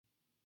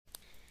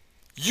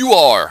You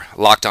are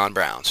Locked On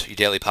Browns, your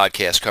daily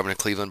podcast covering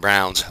the Cleveland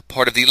Browns,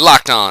 part of the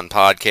Locked On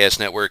Podcast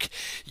Network,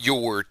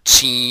 your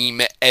team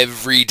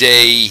every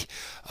day.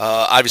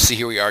 Obviously,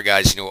 here we are,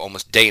 guys.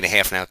 Almost a day and a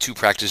half now, 2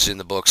 practices in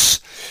the books.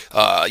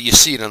 You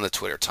see it on the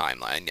Twitter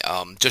timeline.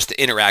 Just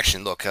the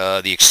interaction. Look,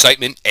 the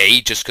excitement.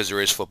 Just because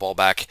there is football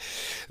back.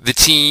 The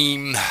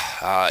team.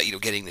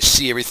 Getting to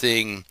see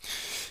everything.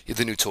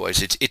 The new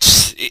toys.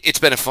 It's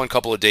been a fun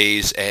couple of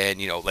days,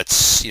 and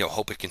let's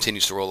hope it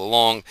continues to roll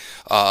along.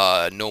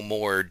 No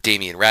more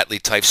Damian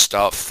Ratley type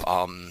stuff.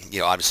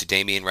 Obviously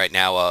Damian right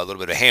now a little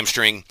bit of a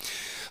hamstring,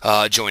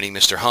 joining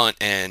Mr. Hunt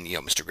and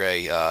Mr.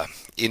 Gray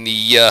in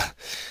the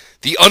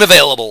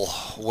unavailable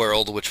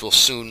world, which will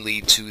soon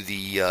lead to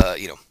the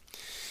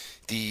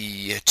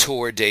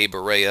Tour de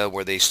Berea,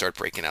 where they start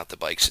breaking out the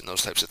bikes and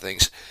those types of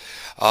things.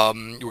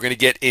 We're going to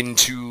get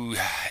into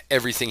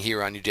everything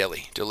here on your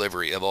daily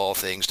delivery of all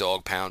things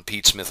Dog Pound.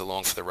 Pete Smith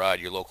along for the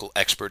ride, your local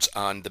experts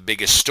on the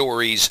biggest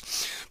stories.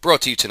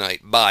 Brought to you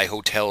tonight by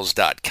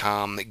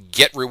Hotels.com.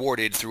 Get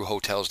rewarded through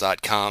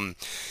Hotels.com.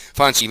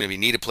 Find some, if you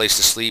need a place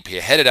to sleep,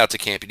 you're headed out to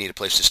camp, you need a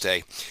place to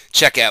stay.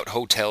 Check out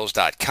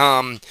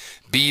Hotels.com.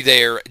 Be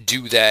there,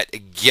 do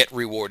that, get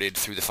rewarded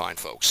through the fine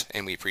folks.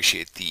 And we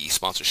appreciate the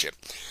sponsorship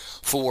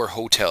from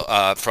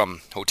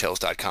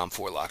Hotels.com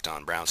for Locked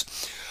On Browns.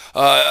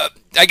 I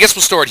guess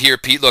we'll start here,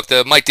 Pete. Look,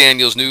 the Mike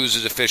Daniels news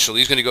is official.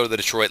 He's going to go to the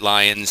Detroit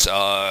Lions.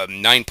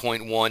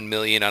 $9.1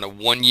 million on a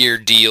 1-year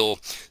deal,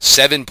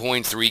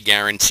 7.3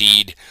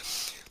 guaranteed.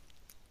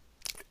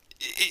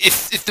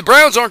 If the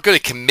Browns aren't going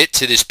to commit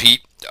to this,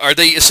 Pete, are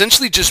they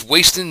essentially just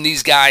wasting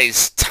these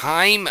guys'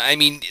 time? I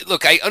mean,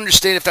 look, I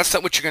understand if that's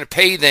not what you're going to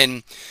pay,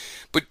 then,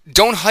 but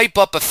don't hype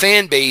up a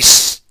fan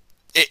base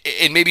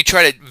and maybe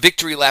try to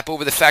victory lap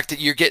over the fact that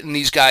you're getting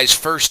these guys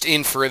first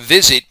in for a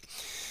visit,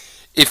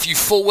 if you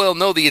full well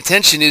know the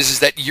intention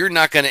is that you're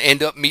not going to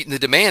end up meeting the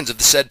demands of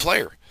the said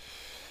player.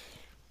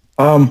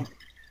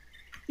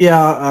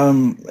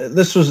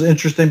 This was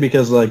interesting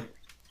because, like,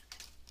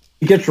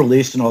 he gets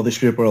released and all these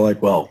people are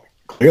like, well,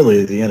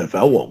 clearly the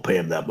NFL won't pay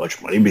him that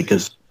much money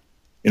because,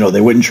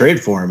 they wouldn't trade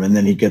for him, and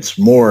then he gets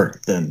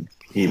more than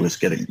he was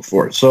getting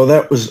before. So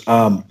that was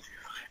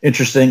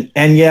interesting.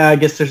 And, yeah, I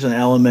guess there's an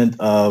element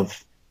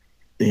of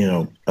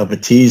a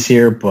tease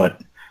here,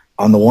 but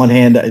on the one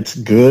hand, it's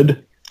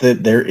good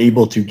that they're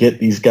able to get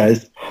these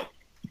guys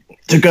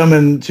to come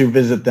in to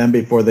visit them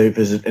before they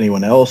visit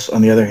anyone else.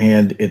 On the other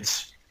hand,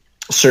 it's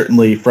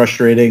certainly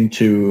frustrating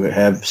to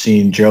have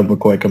seen Gerald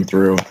McCoy come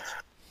through,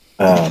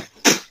 and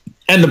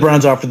the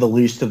Browns offer the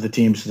least of the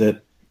teams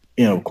that,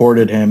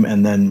 courted him,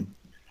 and then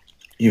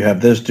you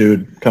have this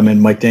dude come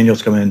in, Mike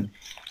Daniels come in,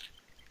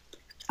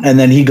 and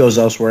then he goes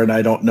elsewhere, and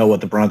I don't know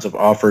what the Browns have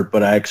offered,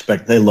 but I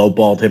expect they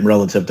lowballed him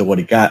relative to what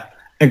he got.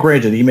 And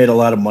granted, he made a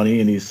lot of money,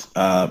 and he's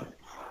a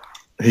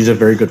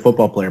very good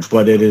football player,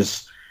 but it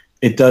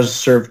does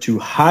serve to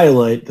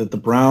highlight that the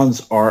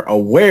Browns are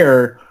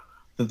aware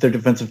that their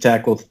defensive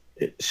tackle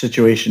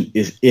situation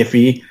is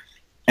iffy,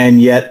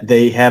 and yet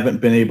they haven't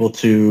been able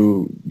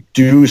to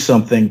do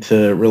something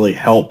to really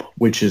help,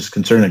 which is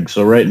concerning.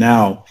 So right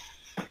now,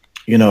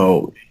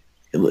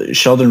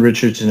 Sheldon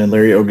Richardson and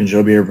Larry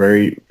Ogunjobi are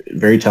very,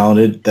 very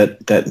talented.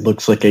 That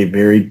looks like a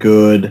very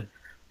good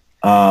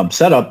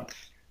setup,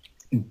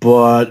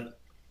 but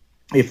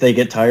if they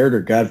get tired or,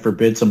 God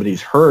forbid,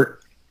 somebody's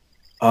hurt,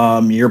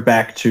 you're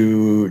back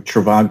to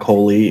Trevon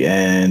Coley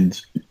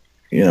and,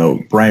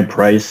 Brian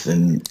Price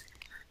and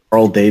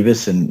Carl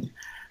Davis and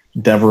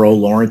Devereaux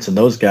Lawrence and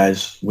those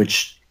guys,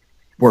 which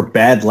were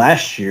bad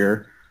last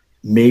year.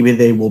 Maybe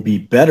they will be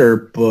better,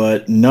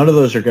 but none of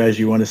those are guys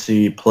you want to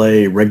see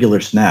play regular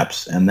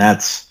snaps, and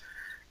that's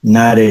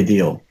not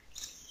ideal.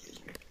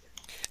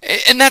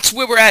 And that's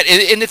where we're at.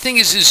 And the thing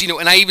is,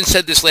 and I even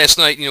said this last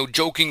night,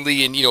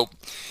 jokingly, and,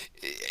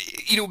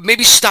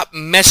 maybe stop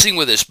messing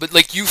with us, but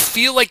like you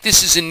feel like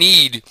this is a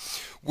need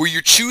where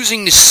you're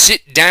choosing to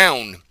sit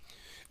down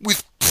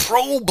with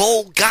Pro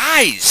Bowl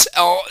guys.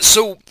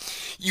 So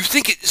you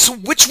think, so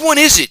which one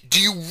is it?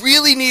 Do you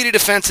really need a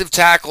defensive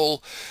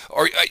tackle?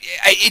 Or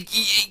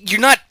you're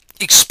not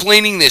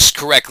explaining this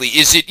correctly.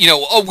 Is it,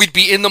 we'd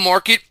be in the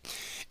market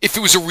if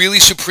it was a really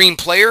supreme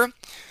player?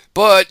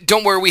 But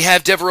don't worry, we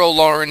have Devereaux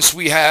Lawrence,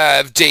 we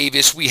have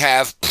Davis, we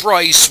have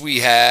Price,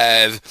 we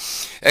have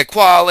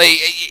Quale.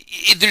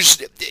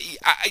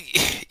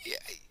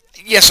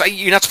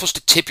 You're not supposed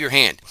to tip your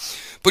hand,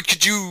 but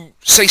could you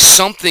say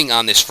something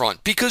on this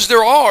front? Because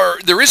there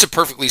is a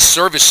perfectly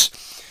serviceable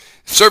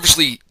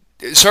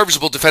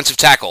defensive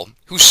tackle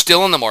who's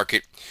still on the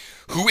market,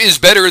 who is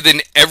better than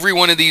every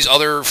one of these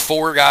other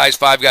 5 guys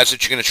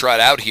that you're going to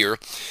try out here,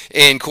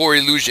 and Corey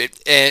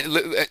Liuget.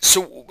 And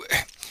so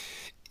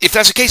if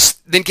that's the case,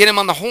 then get him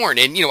on the horn.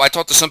 And, I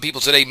talked to some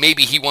people today,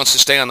 maybe he wants to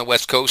stay on the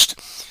West Coast.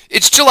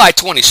 It's July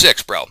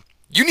 26th, bro.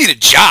 You need a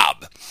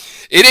job.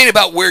 It ain't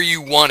about where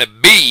you want to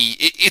be.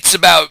 It's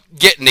about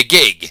getting a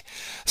gig.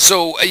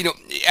 So,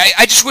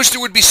 I just wish there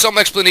would be some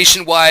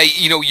explanation why,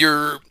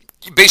 you're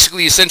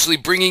basically essentially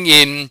bringing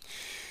in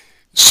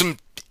some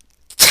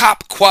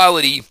top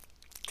quality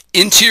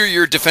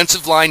interior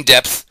defensive line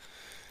depth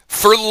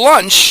for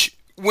lunch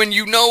when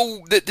you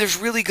know that there's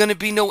really going to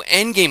be no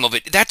end game of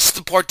it. That's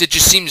the part that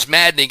just seems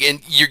maddening,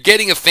 and you're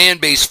getting a fan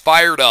base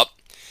fired up.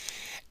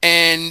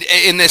 And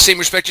in that same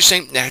respect, you're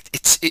saying, nah,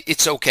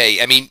 it's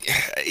okay. I mean,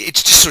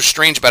 it's just so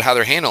strange about how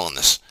they're handling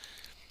this.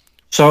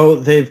 So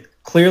they've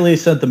clearly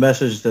sent the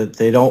message that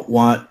they don't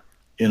want,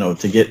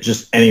 to get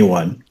just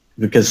anyone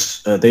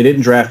because they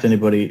didn't draft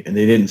anybody and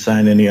they didn't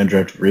sign any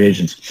undrafted free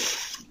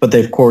agents. But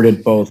they've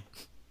courted both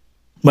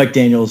Mike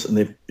Daniels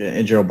and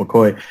Gerald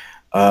McCoy.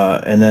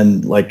 And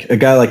then like a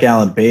guy like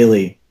Alan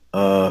Bailey,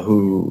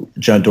 who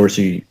John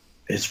Dorsey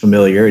his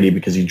familiarity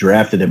because he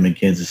drafted him in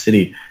Kansas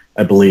City,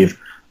 I believe.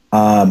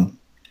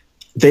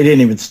 They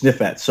didn't even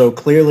sniff at. So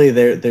clearly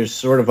there's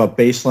sort of a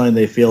baseline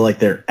they feel like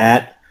they're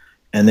at,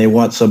 and they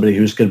want somebody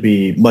who's going to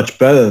be much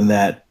better than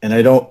that. And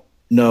I don't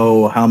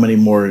know how many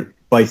more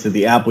bites of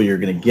the apple you're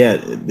going to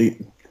get.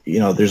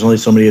 There's only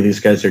so many of these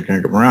guys that are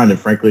going to come around, and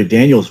frankly,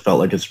 Daniels felt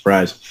like a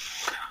surprise.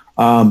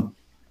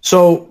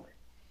 So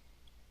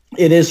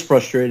it is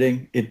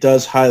frustrating. It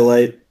does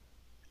highlight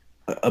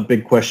a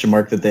big question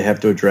mark that they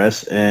have to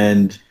address,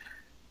 and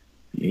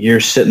you're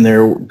sitting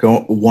there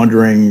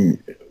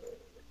wondering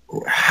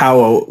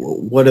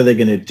what are they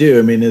going to do?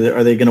 I mean,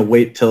 are they going to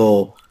wait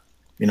till,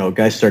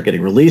 guys start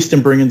getting released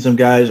and bring in some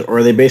guys, or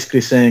are they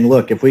basically saying,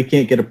 look, if we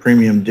can't get a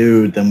premium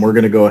dude, then we're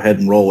going to go ahead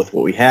and roll with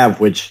what we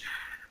have, which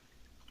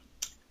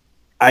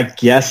I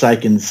guess I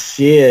can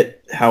see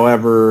it.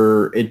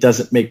 However, it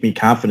doesn't make me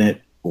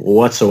confident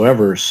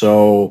whatsoever.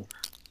 So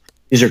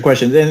these are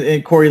questions.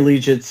 And Corey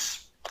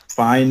Leggett's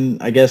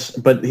fine, I guess,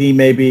 but he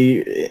may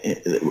be,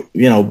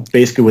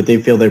 basically what they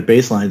feel their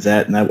baseline's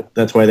at, and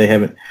that's why they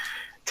haven't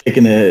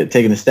taken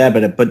a stab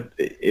at it. But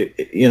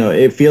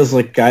it feels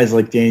like guys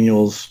like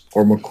Daniels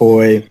or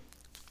McCoy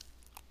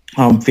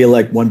feel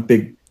like one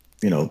big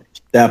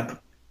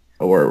step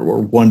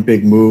or one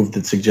big move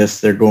that suggests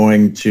they're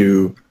going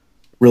to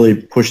really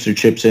push their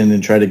chips in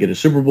and try to get a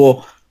Super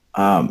Bowl.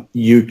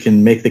 You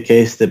can make the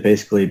case that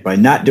basically by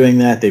not doing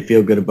that, they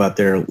feel good about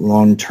their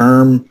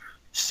long-term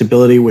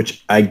stability,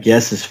 which I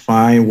guess is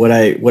fine. What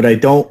I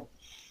don't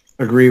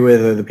agree with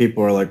are the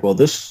people who are like, well,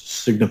 this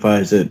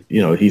signifies that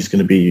he's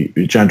going to be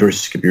John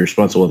Dorsey's going to be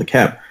responsible for the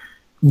cap.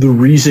 The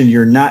reason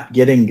you're not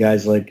getting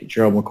guys like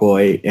Gerald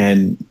McCoy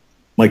and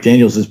Mike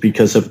Daniels is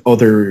because of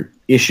other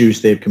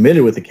issues they've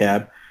committed with the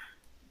cap,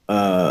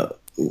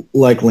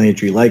 like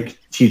Landry, like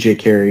TJ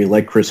Carey,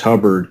 like Chris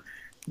Hubbard,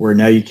 where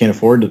now you can't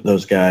afford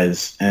those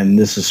guys, and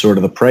this is sort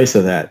of the price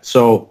of that.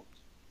 So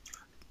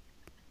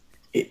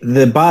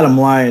the bottom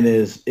line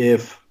is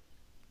if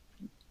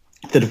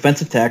the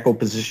defensive tackle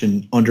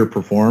position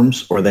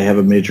underperforms or they have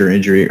a major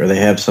injury or they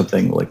have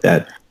something like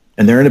that,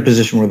 and they're in a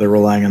position where they're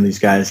relying on these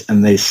guys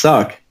and they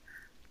suck,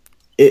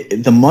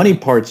 the money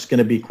part's going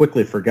to be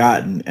quickly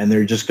forgotten, and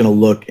they're just going to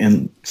look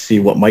and see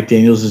what Mike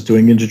Daniels is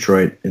doing in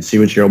Detroit and see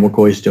what Gerald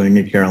McCoy is doing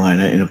in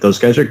Carolina. And if those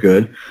guys are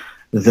good,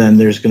 then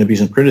there's going to be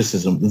some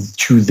criticism.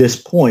 To this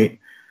point,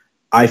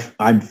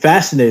 I'm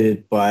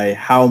fascinated by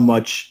how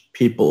much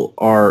people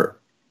are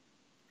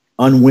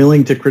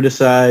unwilling to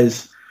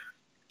criticize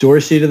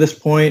Dorsey to this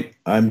point.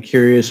 I'm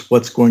curious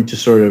what's going to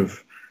sort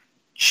of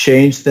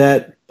change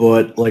that.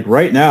 But like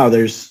right now,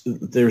 there's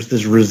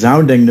this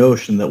resounding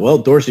notion that, well,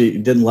 Dorsey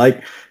didn't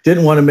want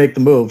to make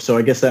the move, so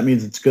I guess that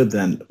means it's good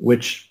then.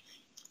 Which,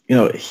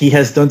 he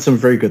has done some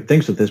very good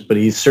things with this, but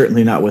he's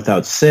certainly not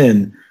without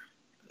sin.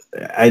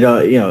 I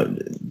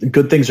don't,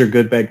 good things are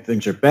good, bad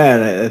things are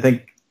bad. I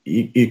think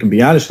you can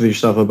be honest with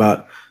yourself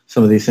about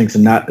some of these things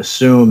and not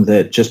assume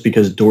that just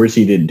because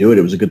Dorsey didn't do it,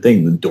 it was a good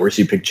thing.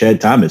 Dorsey picked Chad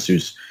Thomas,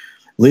 who's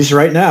at least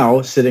right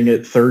now sitting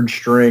at third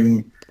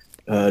string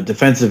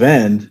defensive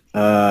end,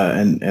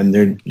 and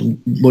there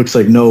looks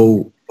like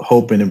no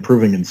hope in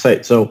improving in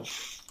sight. So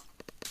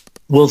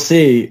we'll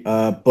see.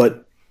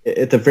 But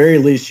at the very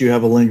least, you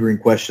have a lingering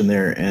question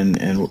there,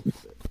 and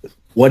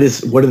what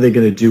are they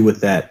going to do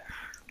with that?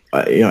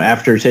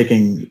 After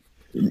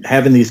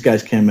having these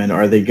guys come in,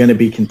 are they going to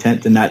be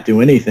content to not do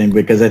anything?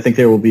 Because I think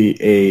there will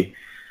be a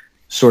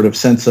sort of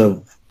sense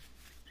of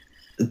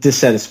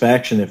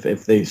dissatisfaction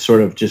if they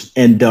sort of just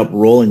end up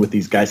rolling with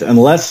these guys,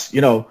 unless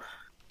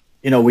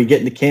we get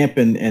into camp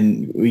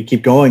and we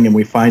keep going and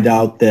we find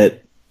out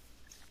that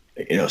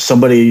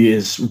somebody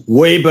is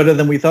way better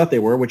than we thought they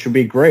were, which would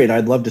be great.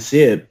 I'd love to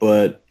see it,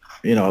 but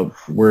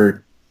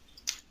we're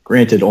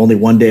granted only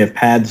one day of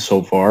pads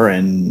so far,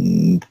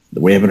 and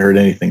we haven't heard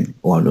anything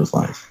along those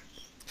lines.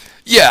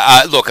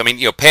 Yeah, look, I mean,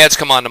 pads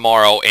come on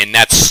tomorrow, and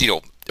that's,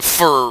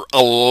 for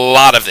a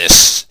lot of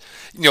this,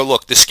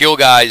 look, the skill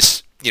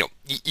guys,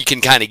 you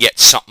can kind of get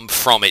something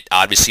from it,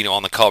 obviously,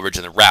 on the coverage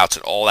and the routes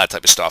and all that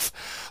type of stuff.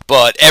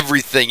 But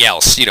everything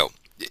else,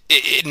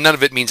 none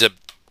of it means a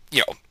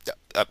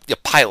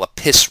pile of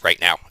piss right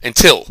now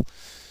until,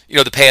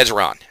 the pads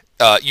are on.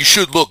 You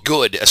should look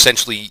good,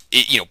 essentially,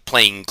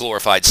 playing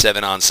glorified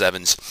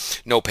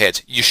 7-on-7s, no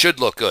pads. You should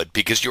look good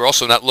because you're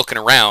also not looking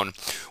around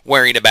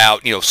worrying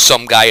about,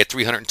 some guy at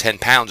 310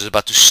 pounds is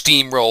about to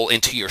steamroll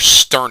into your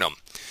sternum.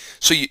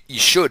 So you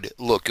should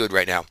look good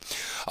right now.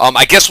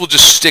 I guess we'll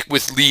just stick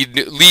with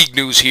league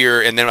news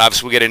here, and then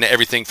obviously we'll get into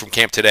everything from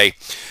camp today.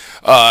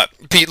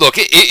 Pete, look,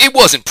 it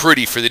wasn't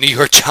pretty for the New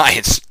York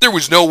Giants. There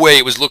was no way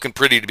it was looking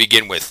pretty to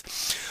begin with.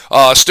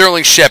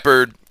 Sterling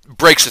Shepard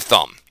breaks a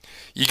thumb.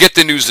 You get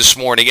the news this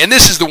morning, and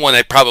this is the one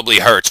that probably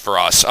hurts for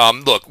us.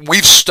 Look,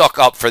 we've stuck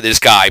up for this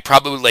guy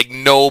probably like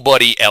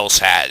nobody else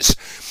has.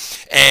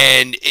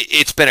 And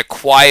it's been a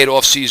quiet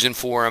offseason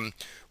for him,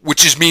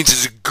 which just means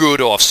it's a good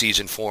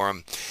offseason for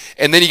him.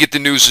 And then you get the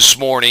news this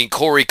morning,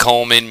 Corey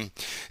Coleman,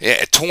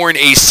 torn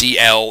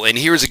ACL, and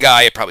here's a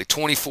guy at probably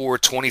 24,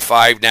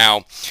 25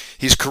 now.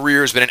 His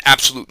career has been an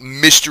absolute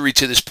mystery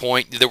to this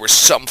point. There were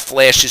some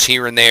flashes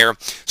here and there,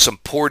 some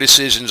poor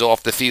decisions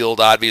off the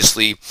field,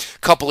 obviously, a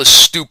couple of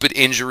stupid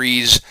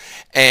injuries,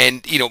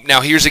 and,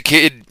 now here's a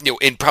kid,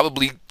 in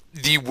probably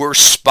the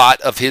worst spot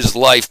of his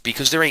life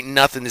because there ain't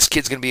nothing this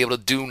kid's going to be able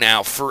to do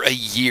now for a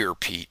year,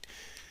 Pete.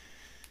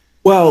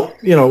 Well,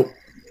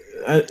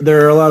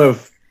 there are a lot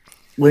of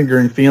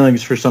lingering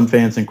feelings for some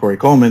fans in Corey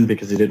Coleman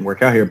because he didn't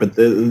work out here, but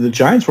the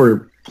Giants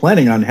were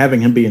planning on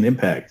having him be an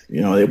impact.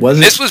 It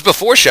wasn't. This was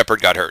before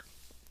Shepard got hurt.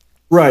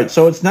 Right.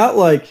 So it's not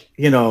like,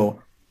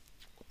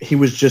 he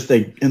was just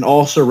an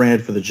also-ran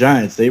for the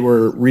Giants. They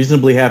were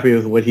reasonably happy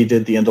with what he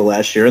did at the end of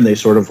last year, and they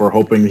sort of were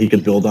hoping he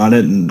could build on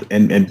it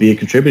and be a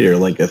contributor,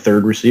 like a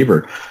third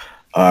receiver,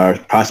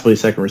 possibly a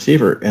second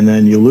receiver. And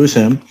then you lose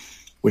him,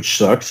 which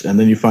sucks. And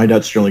then you find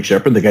out Sterling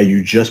Shepard, the guy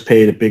you just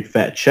paid a big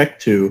fat check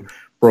to,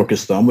 broke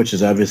his thumb, which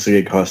is obviously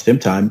going to cost him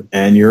time.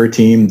 And you're a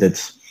team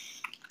that's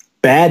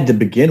bad to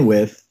begin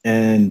with,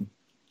 and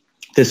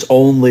this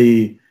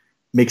only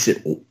makes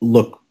it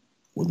look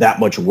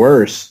that much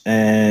worse.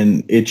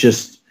 And it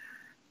just,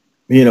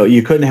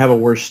 you couldn't have a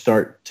worse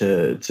start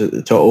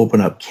to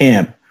open up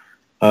camp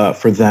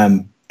for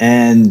them.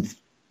 And,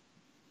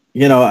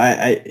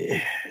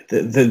 they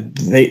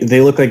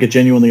look like a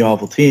genuinely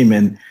awful team,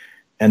 and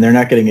they're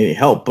not getting any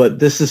help. But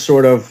this is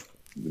sort of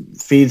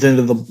feeds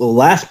into the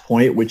last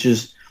point, which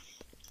is,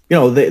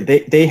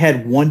 they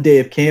had 1 day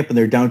of camp and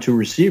they're down 2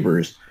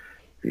 receivers.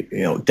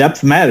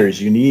 Depth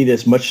matters. You need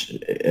as much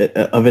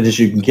of it as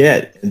you can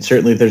get. And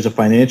certainly if there's a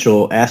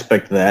financial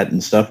aspect to that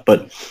and stuff,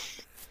 but,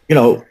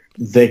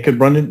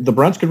 the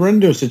Browns could run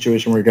into a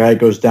situation where a guy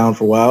goes down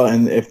for a while.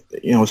 And if,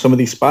 some of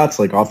these spots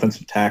like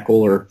offensive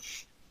tackle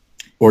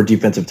or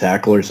defensive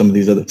tackle or some of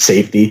these other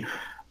safety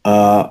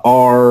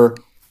are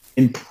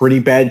in pretty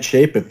bad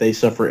shape if they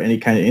suffer any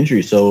kind of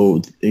injury.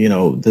 So,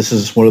 this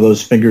is one of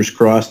those fingers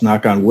crossed,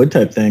 knock on wood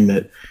type thing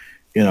that,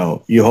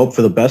 you hope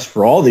for the best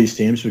for all these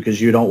teams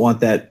because you don't want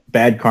that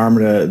bad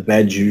karma,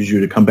 bad juju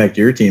to come back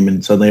to your team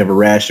and suddenly have a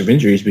rash of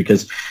injuries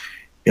because,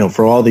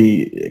 for all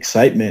the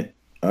excitement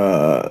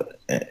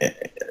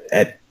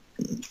at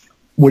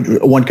what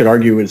one could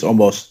argue is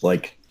almost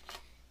like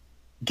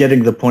getting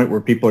to the point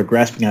where people are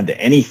grasping onto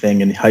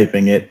anything and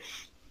hyping it.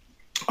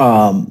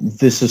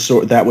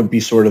 That would be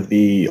sort of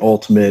the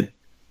ultimate,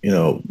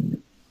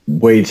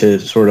 way to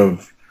sort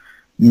of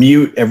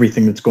mute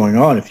everything that's going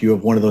on if you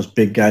have one of those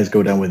big guys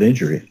go down with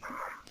injury.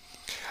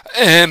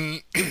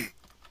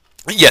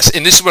 Yes,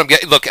 and this is what I'm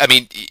getting. Look, I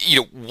mean,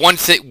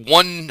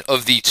 one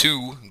of the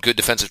 2 good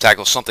defensive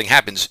tackles, something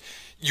happens,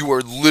 you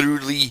are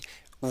literally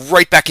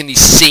right back in the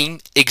same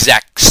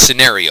exact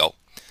scenario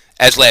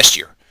as last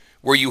year,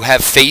 where you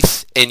have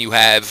faith and you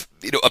have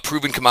a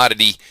proven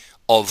commodity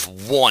of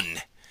 1.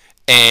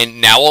 And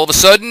now all of a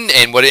sudden,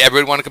 and what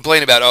everybody want to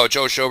complain about,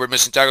 Joe Schobert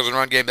missing tackles in the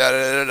run game,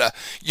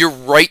 you're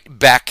right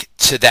back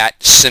to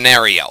that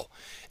scenario.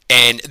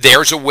 And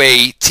there's a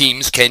way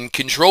teams can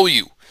control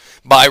you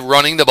by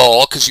running the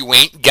ball because you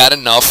ain't got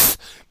enough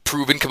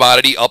proven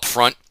commodity up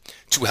front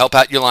to help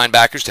out your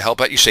linebackers, to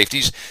help out your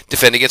safeties,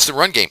 defend against the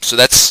run game. So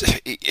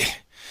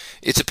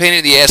it's a pain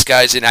in the ass,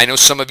 guys, and I know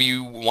some of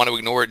you want to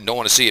ignore it and don't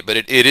want to see it, but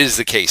it is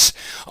the case.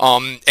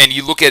 And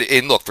you look at it,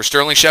 and look, for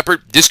Sterling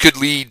Shepard, this could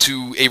lead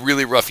to a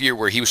really rough year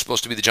where he was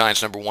supposed to be the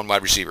Giants' number 1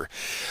 wide receiver.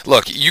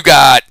 Look, you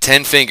got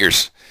 10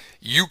 fingers.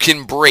 You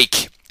can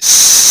break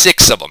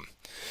 6 of them.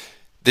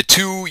 The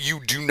 2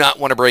 you do not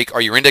want to break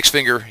are your index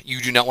finger.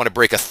 You do not want to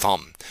break a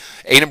thumb.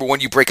 Number 1,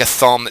 you break a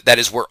thumb. That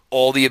is where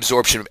all the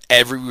absorption of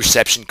every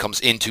reception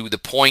comes into. The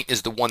point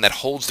is the one that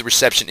holds the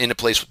reception into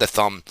place with the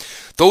thumb.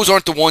 Those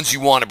aren't the ones you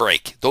want to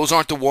break. Those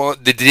aren't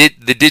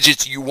the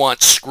digits you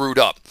want screwed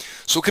up.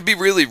 So it could be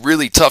really,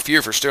 really tough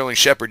year for Sterling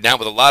Shepard now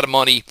with a lot of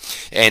money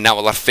and now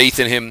a lot of faith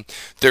in him.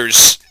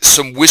 There's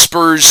some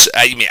whispers.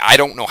 I mean, I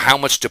don't know how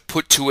much to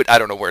put to it. I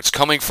don't know where it's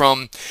coming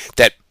from.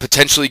 That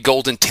potentially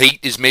Golden Tate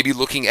is maybe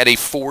looking at a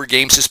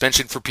 4-game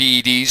suspension for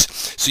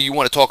PEDs. So you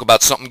want to talk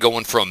about something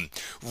going from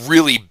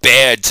really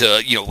bad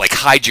to, like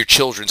hide your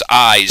children's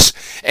eyes.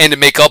 And to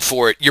make up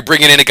for it, you're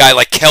bringing in a guy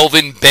like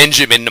Kelvin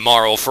Benjamin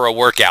tomorrow for a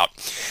workout.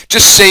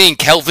 Just saying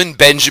Kelvin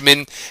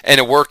Benjamin and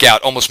a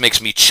workout almost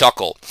makes me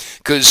chuckle.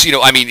 Because,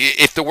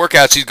 if the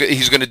workouts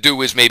he's going to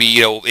do is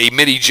maybe, a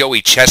mini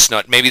Joey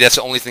Chestnut, maybe that's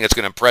the only thing that's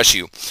going to impress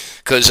you.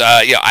 Because,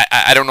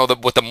 I don't know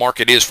what the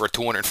market is for a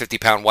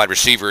 250-pound wide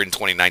receiver in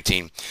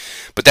 2019.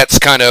 But that's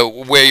kind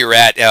of where you're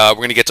at. We're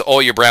going to get to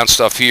all your Brown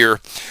stuff here.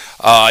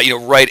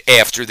 right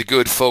after the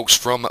good folks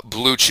from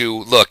Blue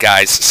Chew. Look,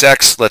 guys,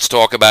 sex, let's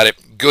talk about it.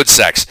 Good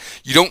sex.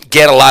 You don't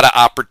get a lot of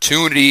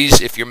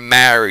opportunities if you're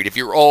married, if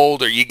you're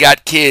old, or you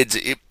got kids.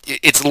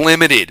 It's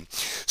limited.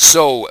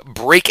 So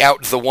break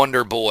out the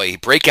Wonder Boy.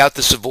 Break out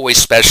the Savoy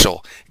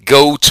Special.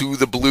 Go to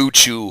the Blue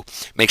Chew.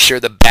 Make sure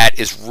the bat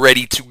is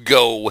ready to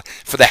go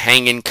for the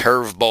hanging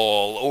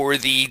curveball or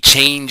the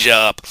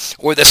changeup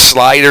or the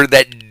slider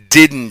that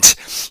didn't.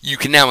 You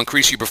can now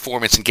increase your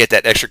performance and get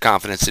that extra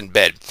confidence in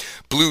bed.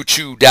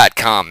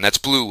 BlueChew.com. That's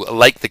blue,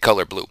 like the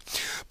color blue.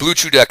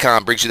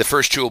 BlueChew.com brings you the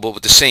first chewable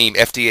with the same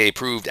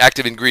FDA-approved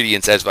active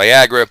ingredients as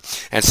Viagra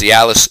and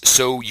Cialis,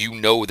 so you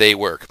know they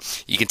work.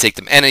 You can take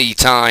them any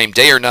time,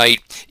 day or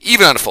night,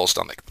 even on a full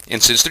stomach.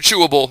 And since they're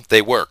chewable,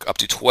 they work up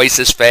to twice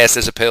as fast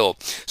as a pill,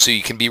 so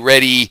you can be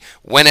ready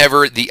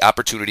whenever the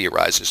opportunity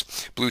arises.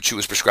 Blue Chew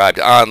is prescribed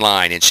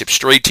online and shipped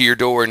straight to your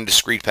door in a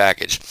discreet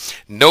package.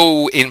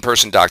 No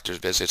in-person doctor's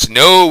visits,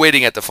 no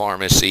waiting at the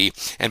pharmacy,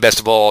 and best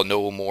of all,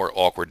 no more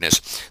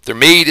awkwardness. They're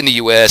made in the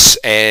U.S.,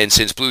 and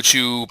since Blue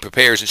Chew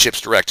prepares and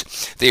ships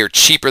direct, they are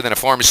cheaper than a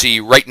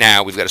pharmacy. Right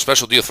now, we've got a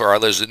special deal for our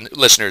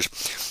listeners.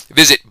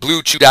 Visit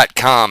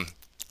BlueChew.com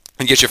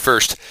and get your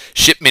first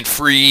shipment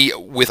free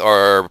with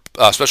our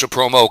special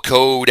promo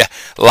code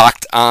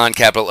Locked On,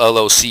 capital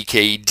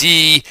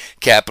LOCKD,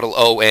 capital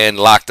ON,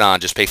 Locked On.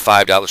 Just pay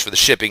 $5 for the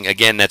shipping.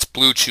 Again, that's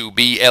BlueChew,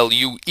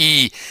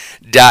 BLUE.com,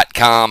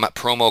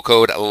 promo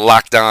code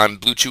Locked On.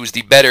 Blue Chew is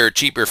the better,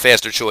 cheaper,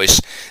 faster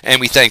choice,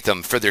 and we thank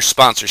them for their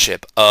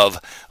sponsorship of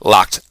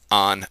Locked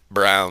On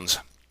Browns.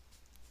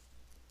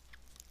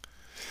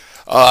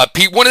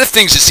 Pete, one of the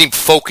things that seemed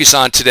focused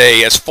on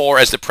today as far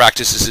as the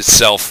practices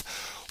itself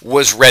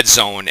was red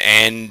zone.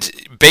 And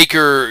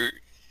Baker,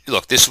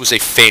 look, this was a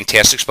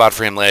fantastic spot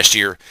for him last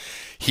year.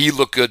 He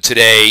looked good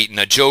today.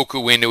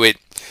 Njoku into it.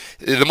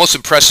 The most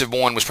impressive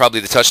one was probably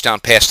the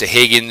touchdown pass to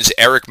Higgins.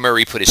 Eric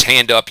Murray put his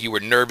hand up. You were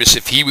nervous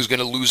if he was going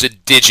to lose a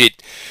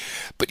digit.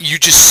 But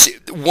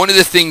one of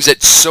the things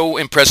that's so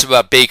impressive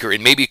about Baker,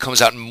 and maybe it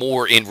comes out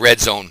more in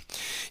red zone,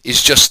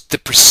 is just the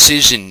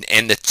precision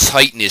and the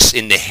tightness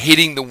in the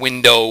hitting the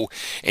window.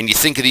 And you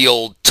think of the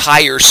old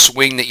tire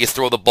swing that you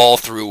throw the ball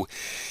through.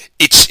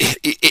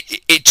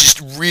 It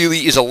just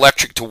really is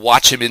electric to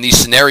watch him in these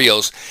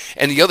scenarios.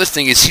 And the other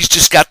thing is he's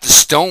just got the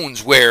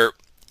stones where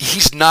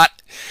he's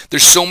not.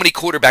 There's so many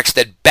quarterbacks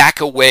that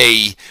back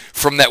away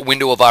from that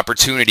window of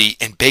opportunity,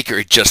 and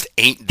Baker just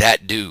ain't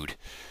that dude.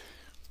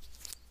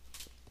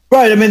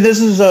 Right. I mean, this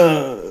is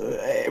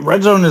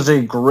red zone is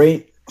a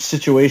great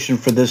situation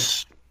for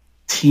this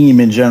team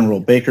in general.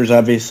 Baker's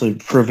obviously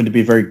proven to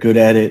be very good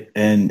at it,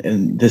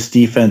 and this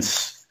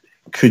defense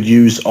could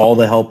use all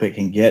the help it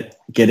can get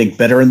getting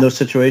better in those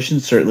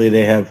situations. Certainly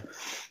they have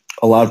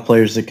a lot of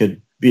players that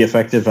could be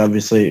effective.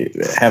 Obviously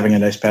having a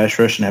nice pass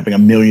rush and having a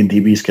million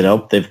DBs could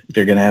help. They're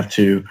going to have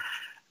to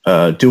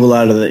do a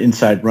lot of the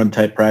inside run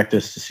type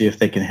practice to see if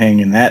they can hang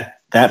in that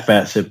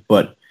facet.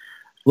 But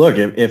look,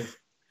 if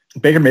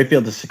Baker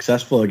Mayfield is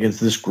successful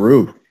against this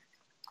group,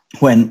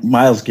 when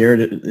Myles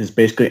Garrett is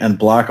basically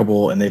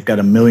unblockable and they've got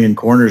a million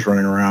corners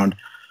running around,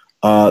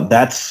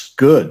 that's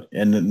good.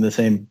 And the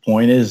same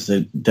point is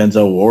that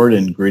Denzel Ward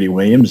and Greedy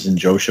Williams and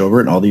Joe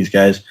Schobert and all these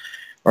guys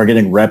are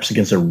getting reps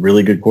against a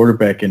really good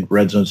quarterback in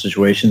red zone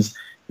situations.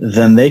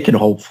 Then they can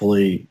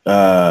hopefully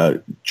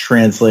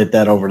translate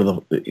that over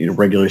to the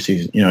regular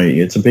season. You know,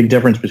 it's a big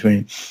difference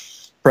between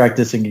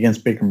practicing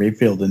against Baker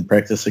Mayfield and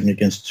practicing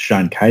against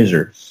Sean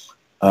Kaiser.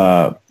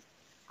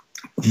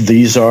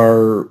 These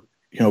are,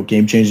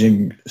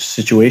 game-changing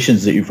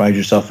situations that you find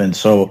yourself in.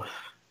 So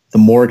the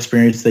more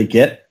experience they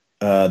get,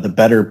 the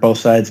better both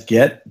sides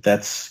get.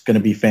 That's going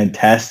to be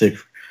fantastic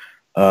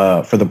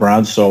for the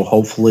Browns. So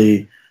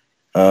hopefully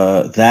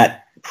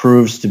that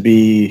proves to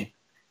be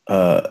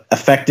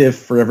effective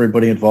for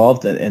everybody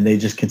involved, and they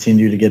just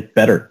continue to get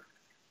better.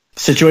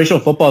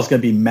 Situational football is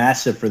going to be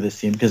massive for this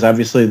team because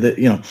obviously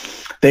they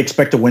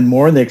expect to win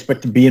more and they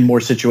expect to be in more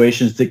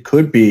situations that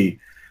could be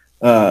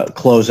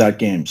closeout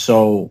games.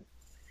 So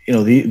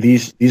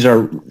these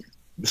are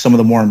some of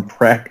the more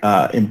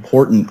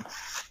important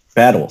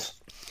battles.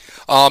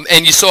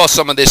 And you saw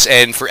some of this,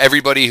 and for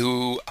everybody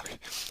who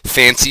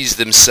fancies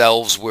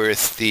themselves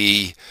with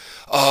we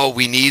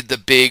need the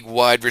big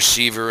wide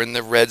receiver in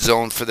the red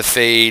zone for the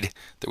fade.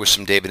 There was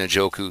some David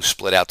Njoku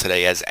split out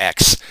today as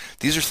X.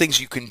 These are things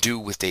you can do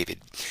with David.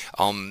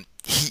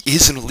 He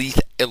is an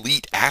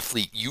elite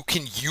athlete. You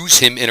can use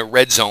him in a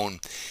red zone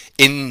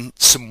in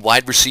some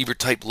wide receiver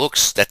type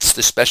looks. That's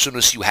the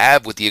specialness you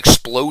have with the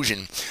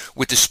explosion,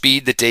 with the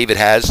speed that David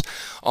has.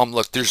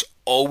 Look, there's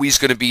always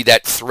going to be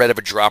that threat of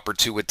a drop or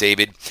two with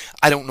David.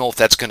 I don't know if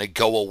that's going to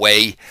go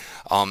away.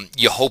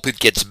 You hope it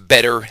gets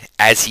better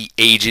as he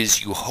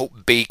ages. You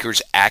hope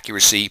Baker's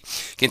accuracy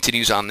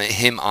continues on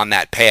him on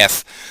that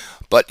path.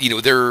 But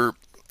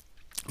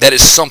that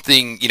is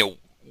something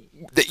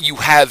that you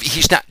have.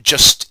 He's not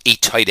just a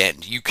tight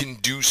end. You can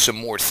do some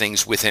more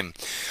things with him.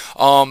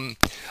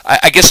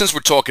 I guess since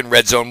we're talking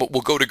red zone,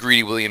 we'll go to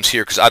Greedy Williams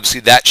here because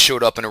obviously that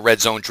showed up in a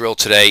red zone drill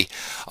today.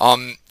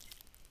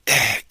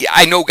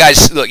 I know,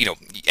 guys. Look,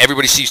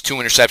 everybody sees 2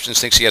 interceptions,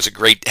 thinks he had a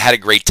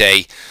great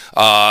day.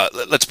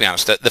 Let's be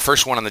honest. The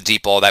first one on the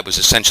deep ball, that was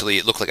essentially,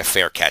 it looked like a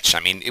fair catch. I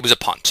mean, it was a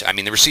punt. I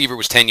mean, the receiver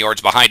was 10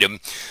 yards behind him.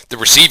 The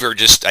receiver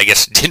just, I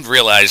guess, didn't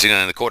realize,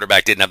 the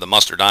quarterback didn't have the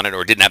mustard on it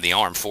or didn't have the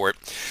arm for it.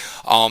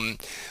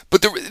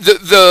 But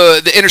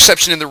the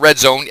interception in the red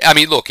zone, I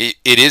mean, look, it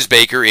is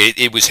Baker.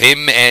 It was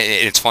him,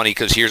 and it's funny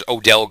because here's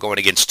Odell going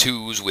against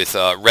twos with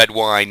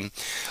Redwine,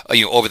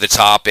 over the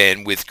top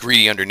and with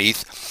Greedy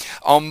underneath.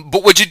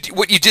 But what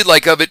you did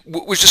like of it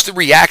was just the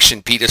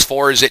reaction, Pete, as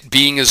far as it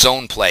being a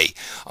zone play.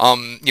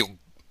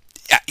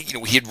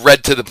 He had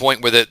read to the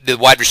point where the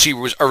wide receiver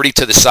was already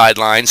to the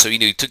sideline, so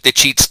he took the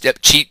cheat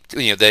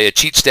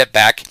step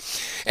back,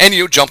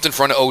 and jumped in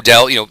front of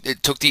Odell.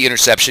 It took the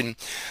interception.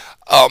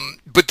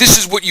 But this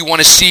is what you want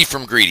to see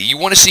from Greedy. You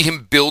want to see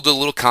him build a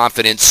little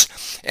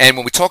confidence. And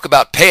when we talk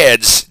about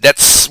pads,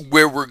 that's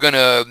where we're going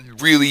to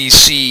really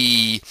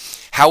see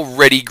how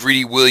ready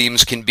Greedy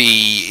Williams can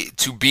be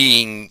to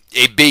being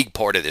a big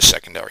part of this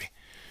secondary.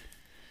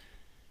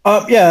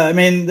 Yeah, I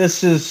mean,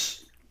 this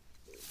is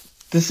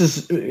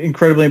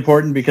incredibly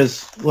important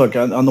because, look,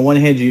 on the one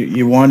hand,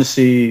 you want to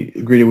see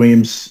Greedy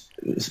Williams.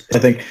 I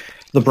think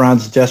the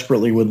Browns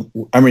desperately would.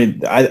 I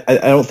mean, I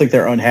don't think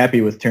they're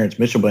unhappy with Terrence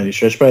Mitchell by any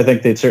stretch, but I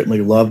think they'd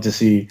certainly love to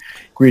see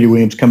Greedy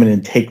Williams come in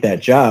and take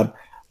that job.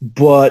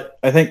 But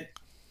I think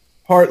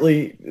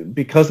partly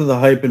because of the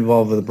hype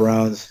involved with the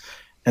Browns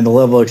and the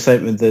level of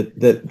excitement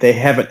that they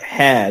haven't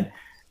had,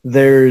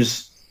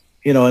 there's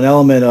an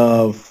element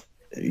of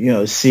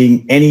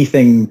seeing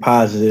anything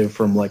positive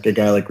from like a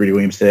guy like Greedy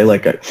Williams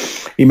today.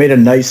 He made a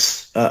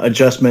nice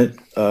adjustment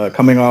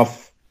coming off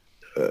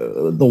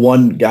the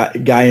one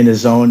guy in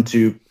his zone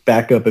to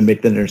back up and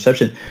make the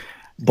interception.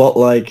 But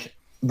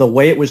the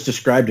way it was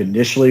described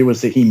initially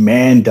was that he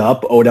manned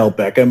up Odell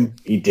Beckham.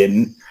 He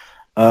didn't.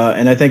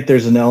 And I think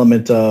there's an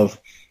element of,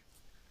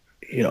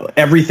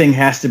 everything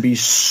has to be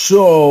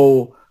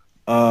so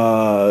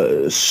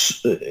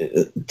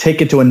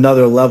take it to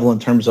another level in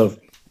terms of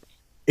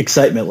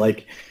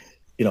excitement.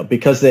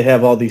 Because they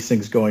have all these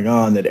things going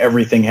on, that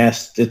everything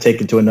has to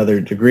take it to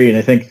another degree. And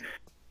I think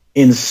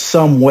in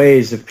some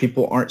ways, if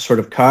people aren't sort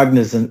of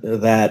cognizant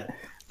of that,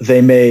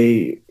 they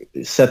may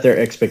set their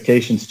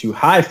expectations too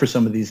high for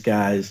some of these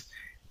guys,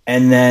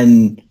 and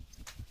then,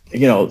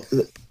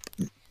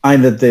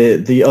 find that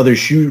the other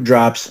shoe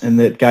drops and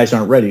that guys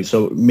aren't ready.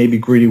 So maybe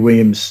Greedy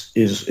Williams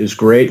is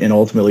great and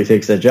ultimately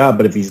takes that job,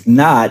 but if he's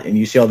not, and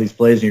you see all these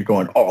plays and you're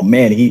going, oh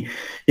man, he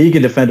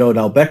can defend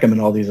Odell Beckham and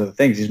all these other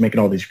things. He's making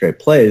all these great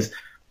plays.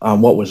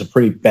 What was a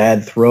pretty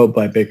bad throw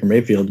by Baker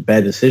Mayfield,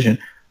 bad decision.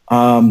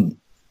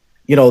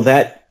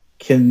 That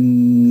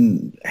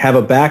can have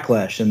a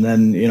backlash, and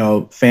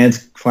then,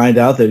 fans find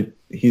out that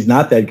he's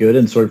not that good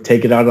and sort of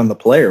take it out on the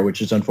player,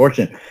 which is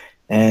unfortunate.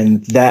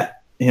 And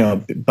that,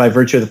 by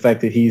virtue of the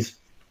fact that he's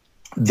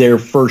their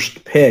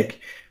first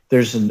pick,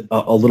 there's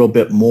a little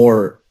bit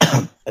more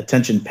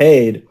attention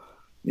paid.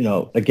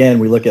 Again,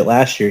 we look at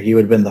last year, he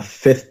would have been the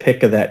fifth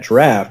pick of that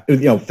draft,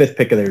 fifth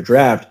pick of their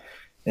draft.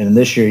 And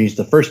this year he's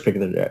the first pick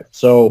of the draft.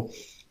 So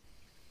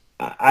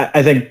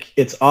I think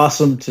it's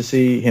awesome to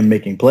see him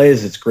making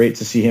plays. It's great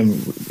to see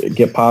him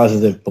get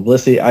positive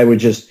publicity. I would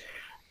just,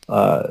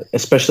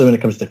 especially when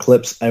it comes to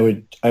clips, I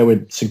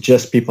would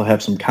suggest people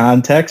have some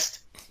context.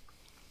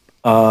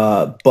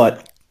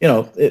 But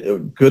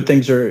good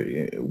things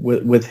are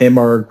with him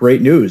are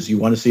great news. You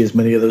want to see as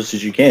many of those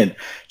as you can.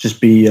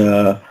 Just be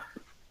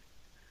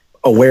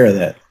aware of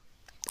that.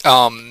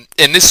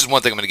 And this is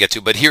one thing I'm going to get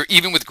to, but here,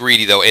 even with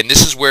Greedy, though, and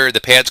this is where the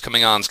pads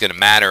coming on is going to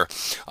matter.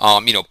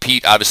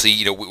 Pete,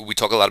 obviously, we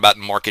talk a lot about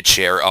market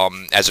share.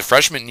 As a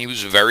freshman, he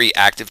was a very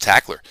active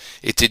tackler.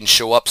 It didn't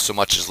show up so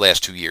much as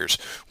last 2 years.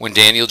 When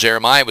Daniel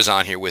Jeremiah was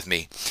on here with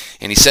me,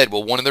 and he said,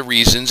 well, one of the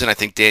reasons, and I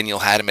think Daniel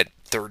had him at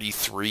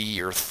 33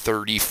 or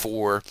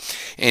 34,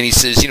 and he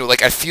says,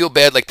 I feel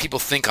bad, people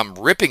think I'm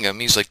ripping him.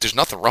 He's like, there's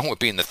nothing wrong with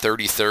being the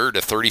 33rd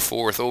or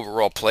 34th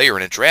overall player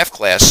in a draft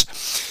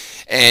class.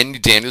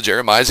 And Daniel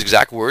Jeremiah's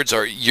exact words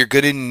are, you're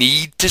going to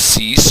need to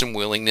see some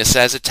willingness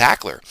as a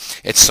tackler.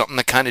 It's something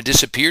that kind of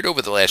disappeared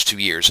over the last 2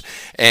 years.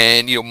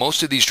 And,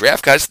 most of these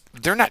draft guys,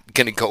 they're not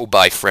going to go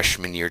by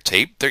freshman year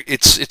tape.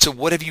 It's a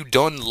what have you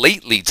done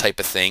lately type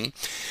of thing.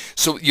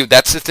 So,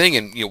 that's the thing.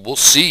 And, we'll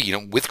see,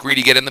 with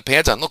Greedy getting the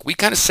pads on. Look, we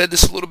kind of said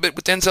this a little bit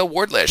with Denzel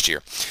Ward last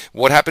year.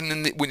 What happened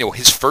in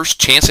his first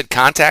chance at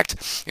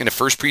contact in the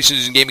first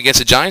preseason game against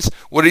the Giants?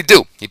 What did he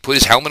do? He put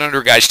his helmet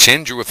under a guy's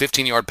chin, drew a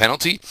 15-yard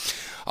penalty.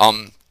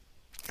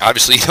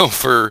 Obviously,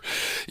 for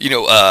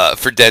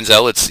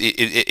Denzel,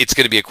 it's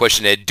going to be a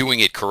question of doing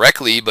it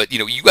correctly. But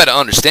you got to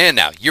understand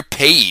now, you're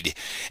paid,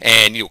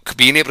 and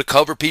being able to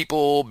cover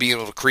people, being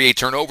able to create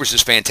turnovers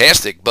is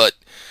fantastic. But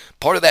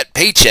part of that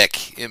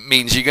paycheck, it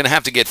means you're going to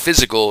have to get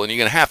physical, and you're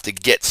going to have to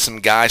get some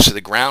guys to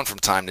the ground from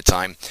time to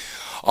time.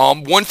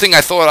 One thing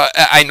I thought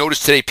I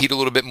noticed today, Pete, a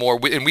little bit more,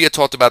 and we had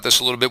talked about this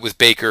a little bit with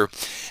Baker,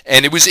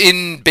 and it was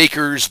in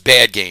Baker's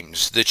bad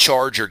games, the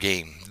Charger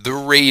game, the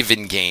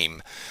Raven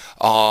game,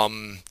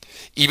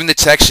 even the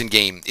Texan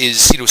game,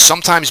 is,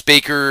 sometimes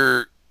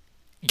Baker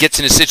gets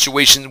in a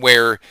situation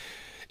where,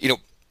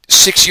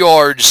 6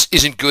 yards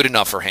isn't good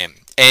enough for him.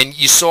 And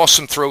you saw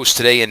some throws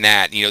today in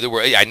that.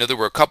 I know there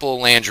were a couple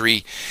of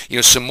Landry,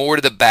 some more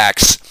to the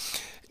backs.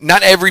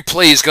 Not every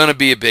play is going to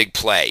be a big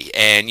play.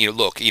 And,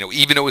 look,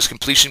 even though his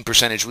completion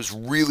percentage was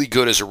really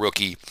good as a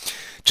rookie,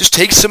 just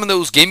take some of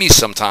those gimmies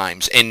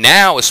sometimes. And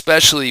now,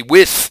 especially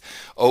with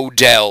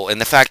Odell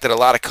and the fact that a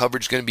lot of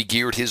coverage is going to be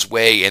geared his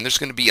way and there's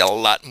going to be a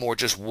lot more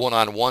just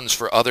one-on-ones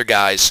for other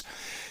guys,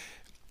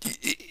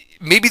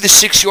 maybe the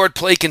 6-yard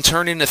play can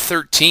turn into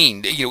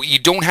 13. You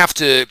don't have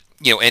to,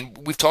 and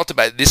we've talked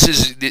about it,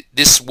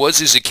 this was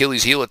his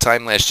Achilles heel at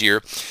time last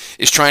year,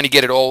 is trying to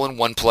get it all in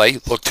one play.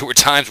 Look, there were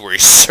times where he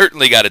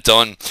certainly got it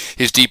done.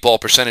 His deep ball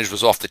percentage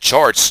was off the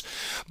charts.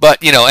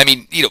 But,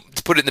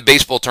 to put it in the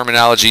baseball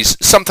terminologies,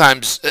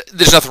 sometimes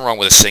there's nothing wrong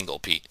with a single,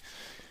 Pete.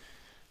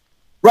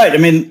 Right. I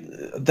mean,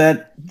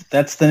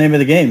 that's the name of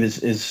the game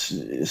is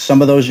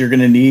some of those you're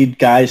going to need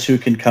guys who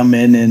can come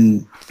in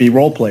and be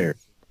role players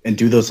and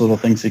do those little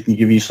things that can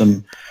give you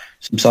some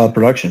solid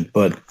production.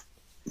 But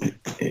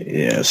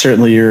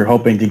certainly you're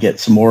hoping to get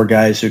some more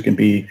guys who can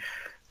be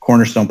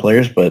cornerstone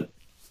players. But,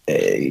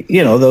 they're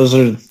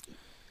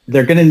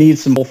going to need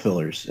some role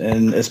fillers.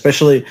 And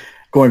especially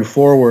going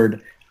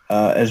forward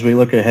as we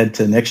look ahead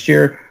to next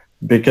year,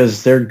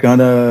 because they're going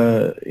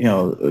to,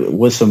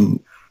 with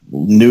some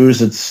news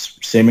that's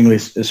seemingly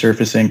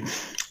surfacing,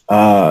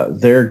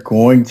 they're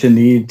going to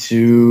need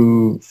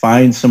to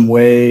find some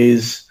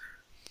ways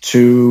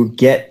to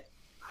get,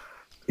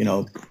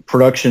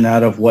 production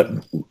out of what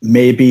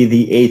may be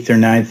the 8th or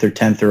 9th or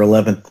 10th or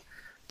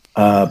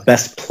 11th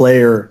best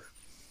player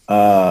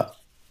on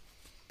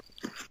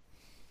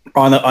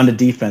the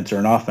defense or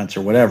an offense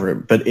or whatever.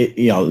 But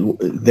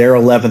their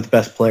 11th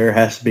best player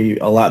has to be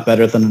a lot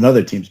better than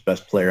another team's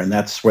best player, and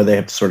that's where they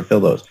have to sort of fill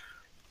those.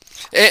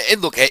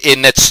 And look,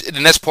 and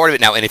that's part of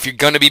it now. And if you're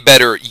going to be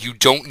better, you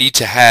don't need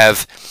to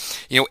have,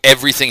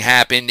 everything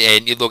happen.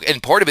 And you look,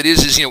 and part of it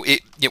is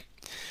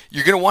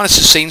you're going to want to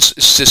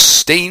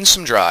sustain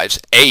some drives,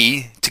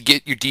 to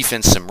get your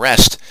defense some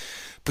rest,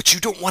 but you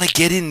don't want to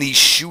get in these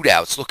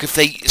shootouts. Look, if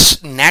they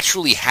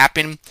naturally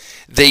happen,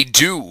 they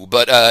do.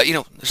 But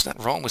there's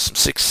nothing wrong with some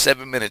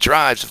 6-7 minute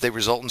drives if they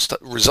result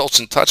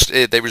in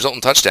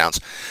touchdowns.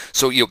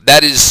 So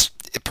that is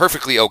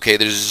perfectly okay.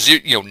 There's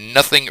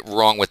nothing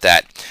wrong with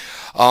that.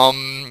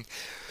 You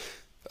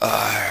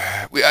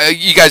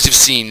guys have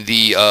seen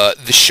the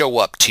Show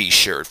Up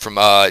T-shirt from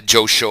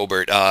Joe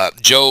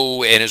Schobert.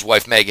 Joe and his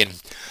wife Megan,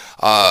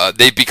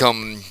 they've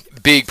become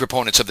big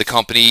proponents of the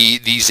company,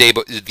 the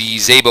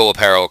Zabo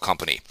Apparel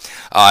company.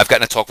 I've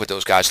gotten to talk with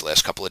those guys the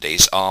last couple of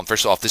days.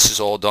 First off, this is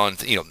all done.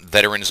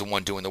 Veteran is the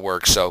one doing the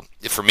work, so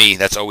for me,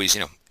 that's always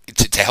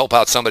to help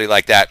out somebody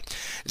like that.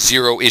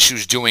 Zero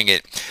issues doing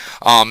it.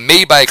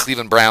 Made by a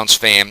Cleveland Browns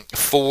fan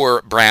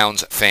for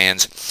Browns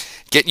fans.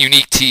 Get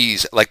unique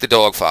tees like the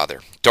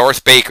Dogfather,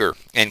 Darth Baker,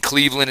 and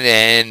Cleveland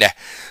and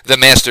the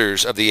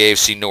Masters of the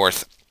AFC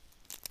North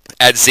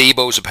at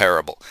Zabo's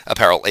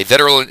Apparel, a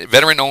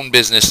veteran-owned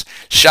business.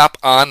 Shop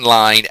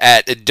online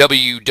at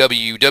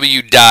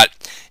www.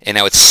 And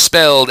now it's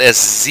spelled as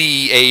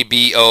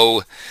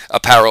ZABO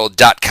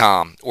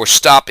apparel.com, or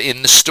stop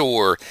in the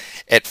store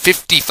at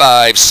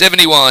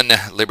 5571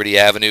 Liberty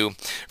Avenue,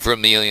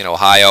 Vermilion,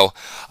 Ohio.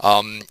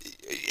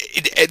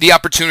 The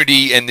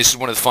opportunity, and this is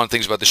one of the fun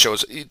things about the show,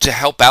 is to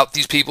help out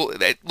these people.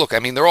 Look, I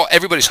mean,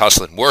 everybody's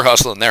hustling. We're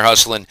hustling. They're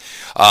hustling.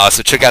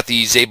 So check out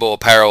the Zabo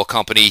Apparel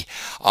Company.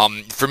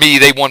 For me,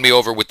 they won me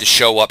over with the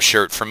Show Up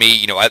shirt. For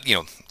me,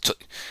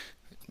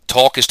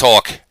 talk is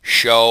talk.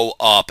 Show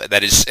up.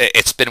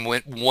 It's been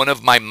one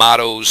of my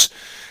mottos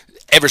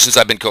ever since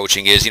I've been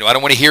coaching is, I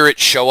don't want to hear it.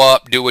 Show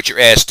up, do what you're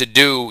asked to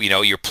do.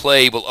 Your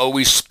play will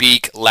always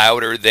speak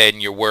louder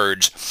than your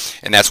words.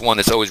 And that's one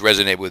that's always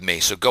resonated with me.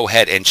 So go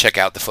ahead and check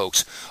out the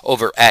folks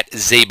over at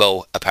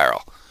Zabo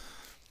Apparel.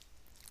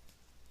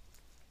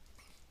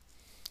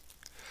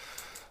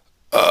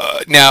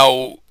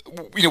 Now,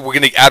 we're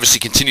going to obviously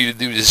continue to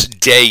do this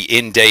day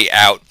in, day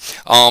out.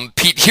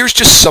 Pete, here's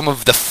just some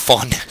of the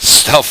fun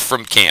stuff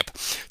from camp.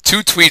 2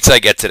 tweets I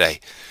get today.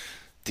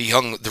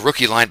 The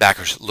rookie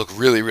linebackers look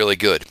really, really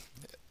good.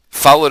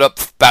 Followed up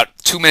about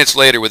 2 minutes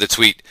later with a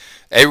tweet.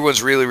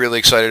 Everyone's really, really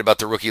excited about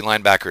the rookie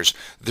linebackers.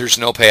 There's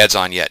no pads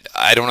on yet.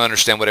 I don't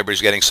understand what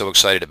everybody's getting so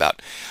excited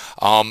about.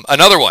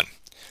 Another one.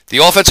 The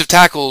offensive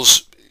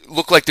tackles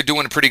look like they're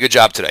doing a pretty good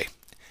job today.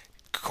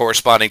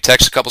 Corresponding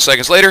text a couple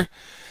seconds later.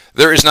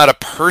 There is not a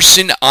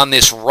person on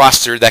this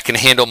roster that can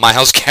handle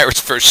Myles Garrett's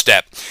first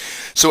step.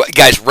 So,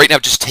 guys, right now,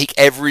 just take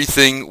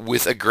everything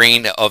with a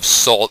grain of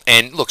salt.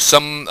 And, look,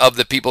 some of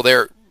the people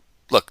there,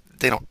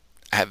 they don't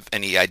have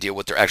any idea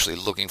what they're actually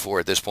looking for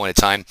at this point in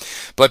time.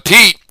 But,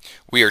 Pete,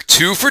 we are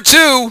 2 for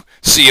 2.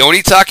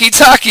 Sione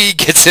Takitaki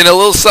gets in a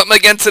little something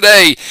again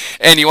today.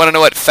 And you want to know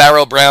what?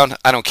 Farrell Brown,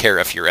 I don't care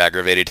if you're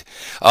aggravated.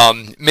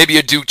 Maybe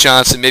a Duke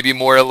Johnson, maybe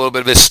more a little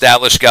bit of an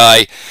established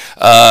guy.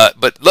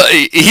 But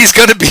he's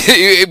going to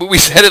be, we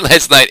said it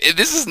last night,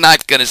 this is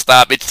not going to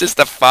stop. It's just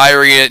the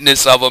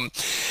fieriness of him.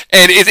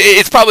 And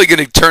it's probably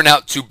going to turn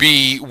out to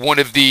be one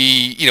of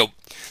the,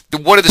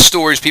 one of the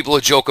stories people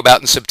joke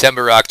about in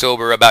September,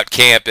 October about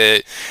camp,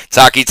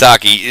 Taki,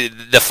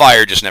 the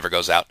fire just never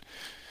goes out.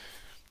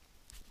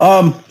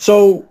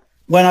 So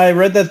when I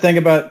read that thing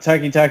about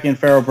Taki and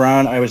Pharaoh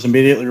Brown, I was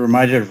immediately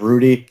reminded of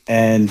Rudy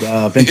and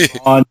Vince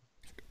Vaughn.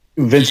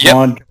 Vince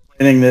Vaughn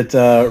complaining that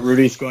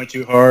Rudy's going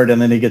too hard,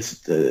 and then he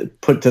gets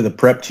put to the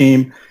prep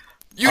team.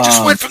 You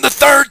just went from the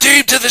third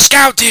team to the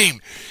scout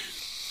team.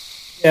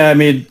 Yeah, I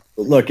mean,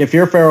 look, if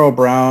you're Pharaoh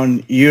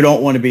Brown, you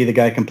don't want to be the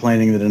guy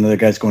complaining that another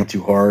guy's going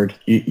too hard.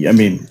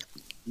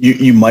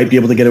 You might be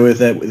able to get away with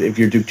that if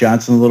you're Duke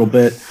Johnson a little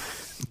bit.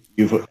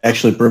 You've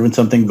actually proven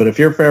something. But if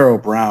you're Pharaoh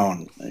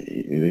Brown,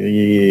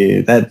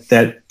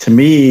 that to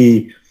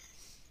me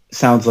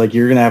sounds like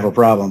you're going to have a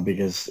problem,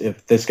 because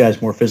if this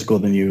guy's more physical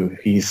than you,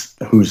 he's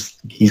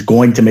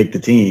going to make the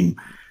team.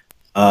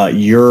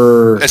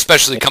 You're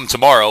especially come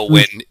tomorrow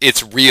when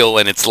it's real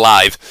and it's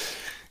live.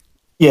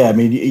 Yeah, I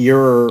mean,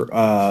 you're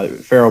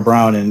Pharaoh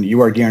Brown, and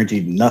you are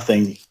guaranteed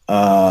nothing.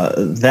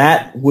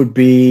 That would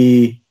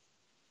be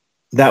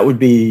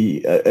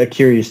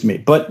curious to me.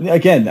 But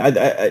again,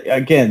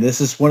 again, this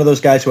is one of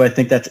those guys who I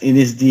think that's in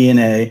his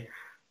DNA.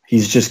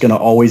 He's just going to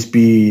always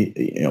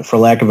be, for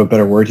lack of a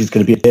better word, he's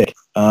going to be a dick.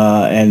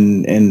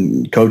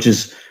 And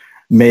coaches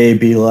may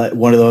be like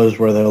one of those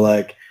where they're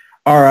like,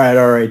 all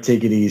right,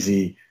 take it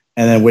easy,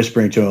 and then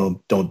whispering to him,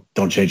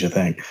 don't change a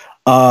thing.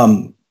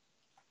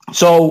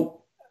 So.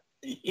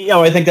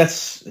 I think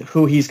that's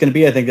who he's going to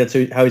be. I think that's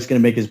how he's going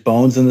to make his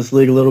bones in this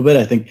league a little bit.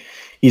 I think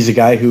he's a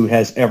guy who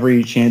has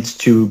every chance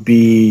to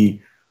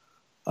be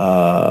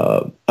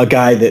a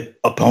guy that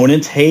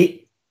opponents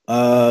hate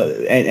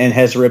and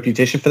has a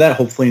reputation for that.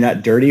 Hopefully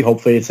not dirty.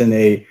 Hopefully it's in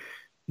a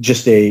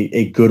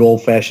good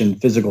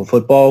old-fashioned physical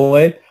football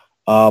way.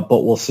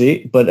 But we'll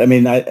see. But, I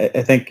mean, I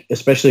think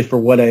especially for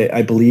what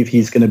I believe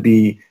he's going to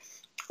be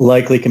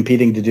likely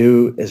competing to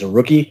do as a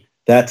rookie,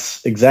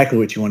 that's exactly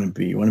what you want to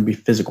be. You want to be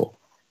physical.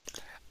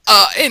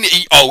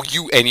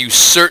 You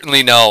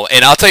certainly know,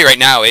 and I'll tell you right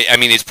now. I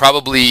mean, it's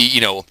probably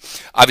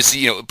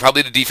obviously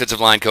probably the defensive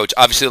line coach,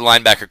 obviously the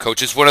linebacker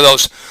coach. It's one of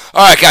those.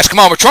 All right, guys, come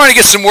on, we're trying to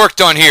get some work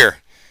done here,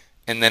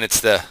 and then it's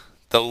the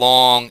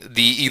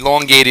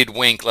elongated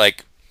wink,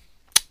 like,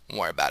 don't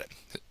worry about it.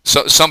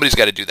 So somebody's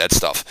got to do that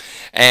stuff,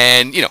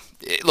 and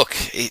look,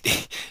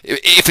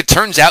 if it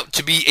turns out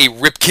to be a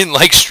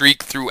Ripken-like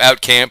streak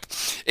throughout camp,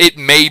 it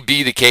may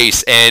be the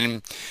case,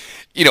 and.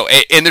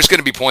 And there's going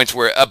to be points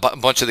where a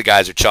bunch of the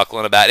guys are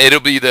chuckling about it. It'll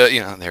be there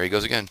he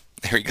goes again.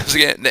 There he goes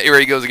again. There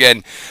he goes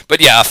again. But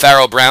yeah,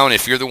 Pharaoh Brown,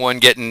 if you're the one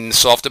getting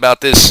soft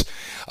about this,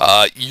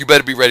 you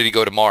better be ready to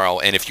go tomorrow.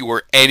 And if you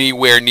were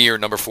anywhere near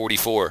number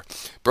 44,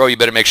 bro, you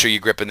better make sure you're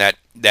gripping that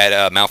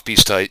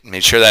mouthpiece tight.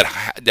 Make sure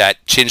that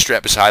chin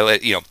strap is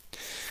highlighted,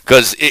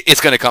 because it's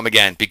going to come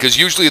again. Because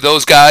usually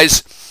those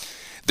guys,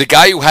 the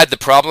guy who had the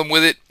problem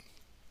with it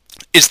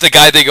is the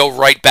guy they go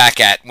right back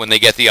at when they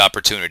get the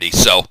opportunity.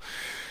 So...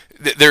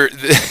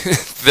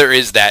 There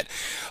is that.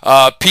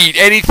 Pete,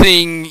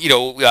 anything,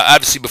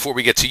 obviously before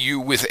we get to you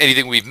with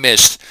anything we've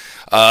missed,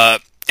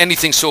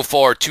 anything so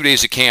far 2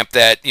 days of camp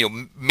that,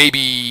 maybe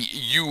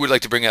you would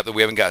like to bring up that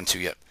we haven't gotten to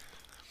yet?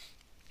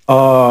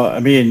 I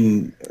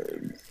mean,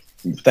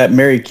 that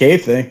Mary Kay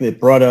thing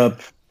that brought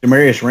up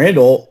Demarius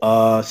Randall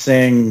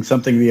saying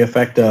something to the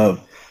effect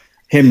of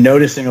him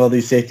noticing all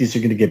these safeties are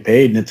going to get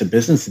paid and it's a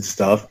business and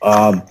stuff.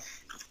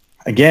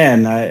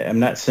 Again, I'm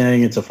not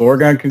saying it's a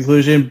foregone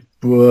conclusion,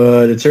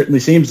 but it certainly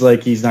seems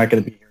like he's not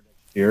going to be here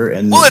next year.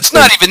 And well, it's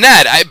not even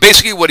that.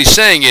 Basically what he's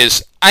saying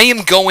is, I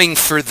am going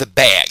for the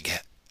bag.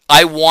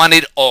 I want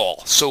it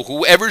all. So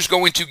whoever's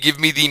going to give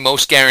me the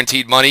most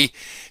guaranteed money,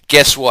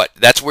 guess what?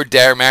 That's where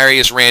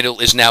Demarius Randall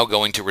is now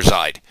going to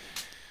reside.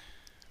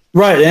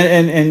 Right,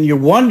 and you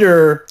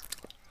wonder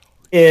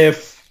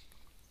if,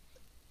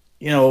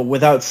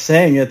 without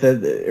saying it,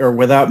 or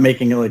without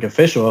making it like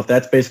official, if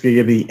that's basically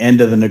going to be the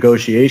end of the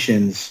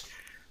negotiations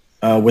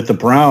with the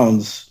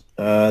Browns.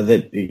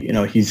 That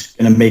he's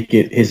going to make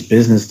it his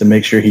business to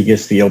make sure he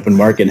gets the open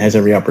market and has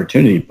every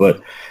opportunity.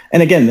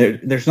 And again,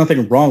 there's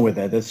nothing wrong with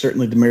that. That's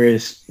certainly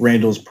Demarius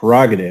Randall's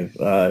prerogative.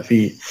 If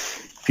he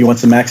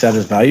wants to max out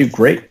his value,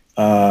 great.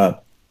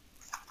 But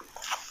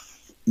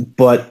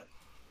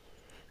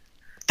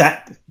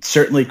that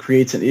certainly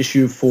creates an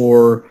issue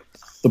for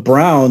the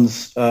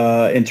Browns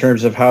in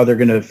terms of how they're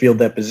going to field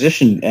that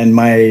position. And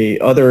my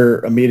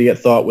other immediate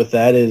thought with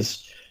that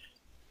is,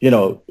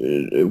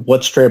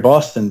 what's Trey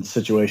Boston's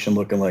situation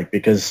looking like?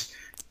 Because,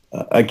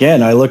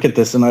 again, I look at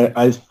this and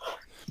I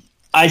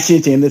see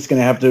a team that's going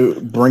to have to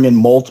bring in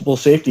multiple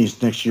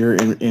safeties next year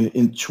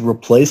in to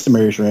replace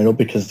Demarius Randall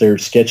because they're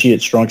sketchy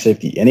at strong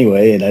safety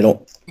anyway, and I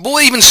don't...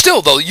 Well, even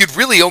still, though, you'd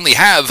really only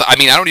have... I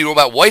mean, I don't even know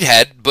about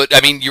Whitehead, but,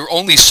 I mean, your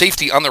only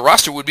safety on the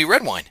roster would be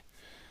Redwine.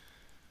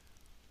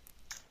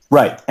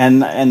 Right,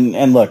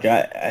 and look,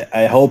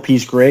 I hope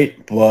he's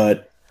great,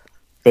 but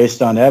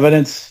based on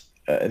evidence...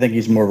 I think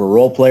he's more of a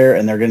role player,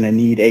 and they're going to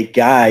need a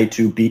guy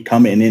to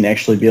come in and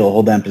actually be able to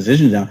hold that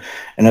position down.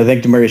 And I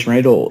think Demarius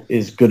Randall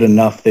is good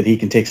enough that he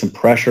can take some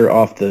pressure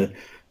off the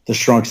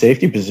strong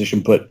safety position.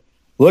 But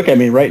look, I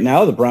mean, right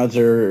now the Browns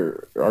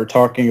are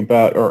talking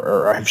about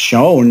or have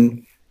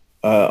shown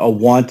a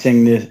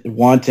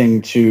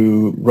wanting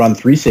to run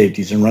three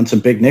safeties and run some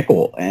big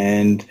nickel,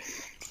 and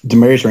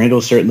Demarius Randall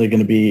is certainly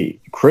going to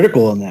be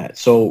critical in that.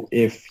 So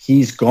if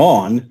he's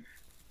gone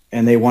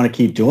and they want to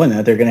keep doing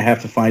that, they're going to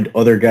have to find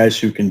other guys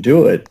who can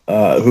do it,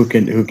 who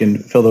can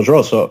fill those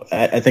roles. So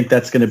I think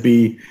that's going to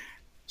be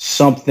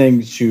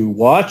something to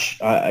watch.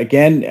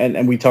 Again,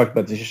 and we talked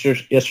about this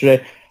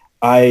yesterday,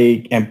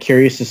 I am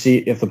curious to see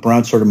if the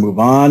Browns sort of move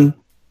on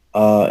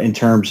in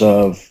terms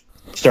of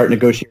start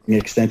negotiating an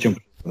extension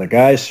with the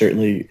guys.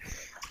 Certainly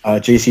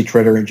J.C.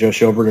 Tretter and Joe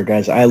Schobert are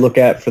guys I look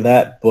at for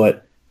that,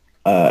 but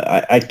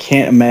I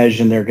can't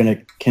imagine they're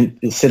going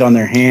to sit on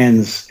their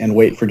hands and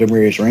wait for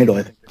Demarius Randall.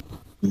 I think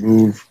they're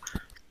move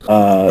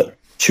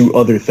to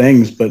other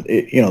things, but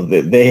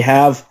they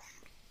have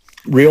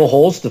real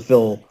holes to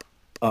fill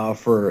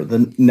for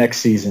the next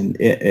season,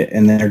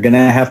 and they're going to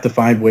have to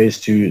find ways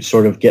to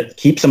sort of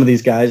keep some of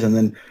these guys, and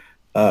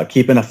then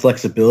keep enough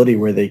flexibility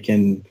where they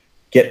can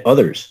get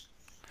others.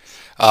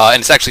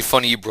 And it's actually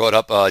funny you brought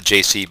up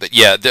JC, but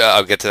yeah,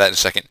 I'll get to that in a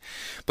second.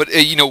 But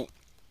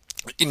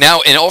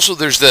now, and also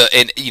there's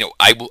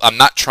I'm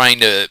not trying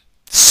to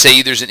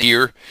say there's an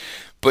ear,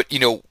 but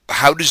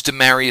how does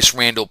Demarius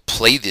Randall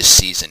play this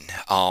season?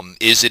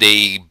 Is it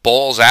a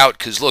balls out?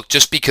 Because look,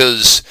 just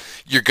because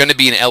you're going to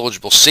be an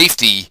eligible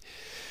safety,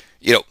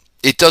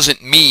 it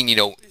doesn't mean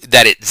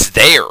that it's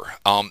there.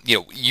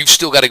 You've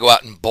still got to go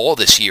out and ball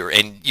this year,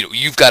 and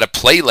you've got to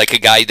play like a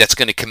guy that's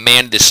going to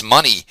command this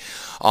money.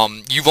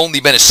 You've only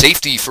been a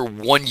safety for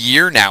 1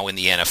 year now in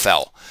the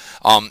NFL.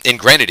 And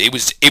granted, it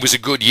was a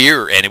good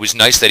year, and it was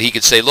nice that he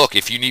could say, look,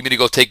 if you need me to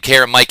go take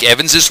care of Mike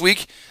Evans this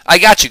week, I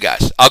got you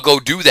guys. I'll go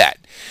do that.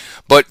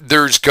 But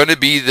there's going to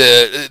be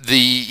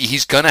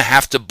he's going to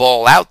have to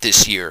ball out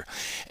this year.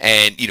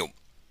 And,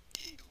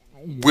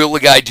 will a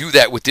guy do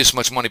that with this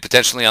much money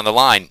potentially on the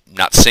line?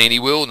 Not saying he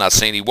will, not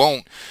saying he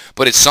won't,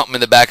 but it's something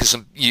in the back of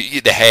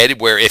the head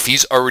where if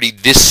he's already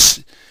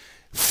this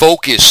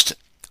focused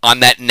on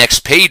that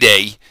next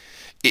payday,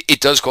 it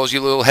does cause you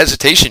a little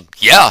hesitation.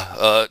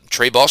 Yeah,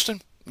 Trey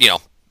Boston,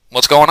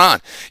 what's going on?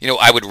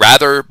 I would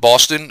rather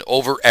Boston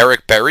over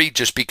Eric Berry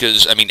just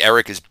because,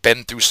 Eric has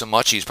been through so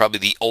much. He's probably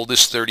the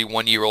oldest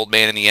 31-year-old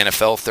man in the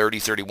NFL, 30,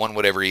 31,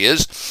 whatever he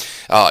is.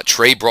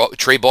 Trey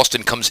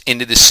Boston comes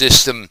into the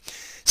system,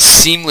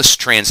 seamless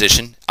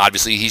transition.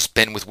 Obviously, he's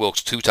been with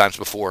Wilkes 2 times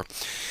before.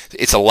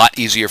 It's a lot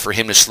easier for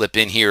him to slip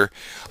in here.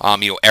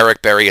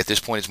 Eric Berry at this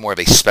point is more of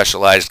a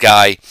specialized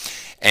guy.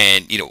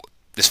 And,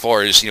 as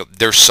far as,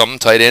 there's some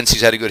tight ends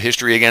he's had a good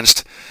history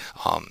against.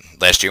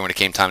 Last year when it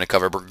came time to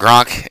cover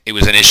Gronk, it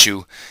was an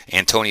issue.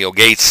 Antonio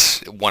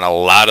Gates won a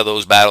lot of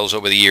those battles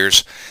over the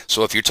years.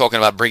 So if you're talking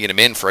about bringing him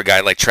in for a guy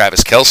like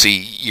Travis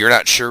Kelce, you're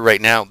not sure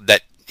right now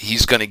that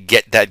he's going to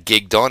get that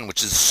gig done,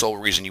 which is the sole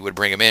reason you would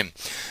bring him in.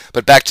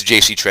 But back to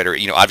J.C. Tretter.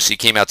 Obviously he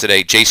came out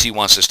today. J.C.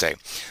 wants to stay.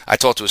 I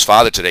talked to his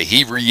father today.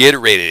 He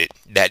reiterated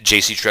that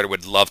J.C. Tretter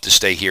would love to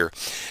stay here.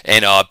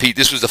 And, Pete,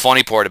 this was the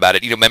funny part about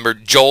it. Remember,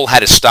 Joel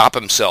had to stop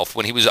himself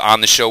when he was on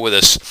the show with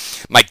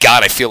us. My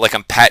God, I feel like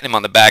I'm patting him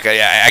on the back.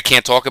 I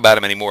can't talk about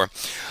him anymore.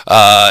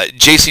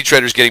 J.C.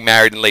 Tretter's getting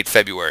married in late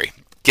February.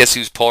 Guess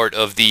who's part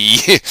of the?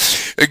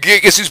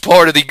 Guess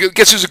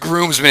who's a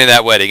groomsman in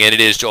that wedding? And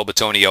it is Joel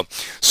Bitonio.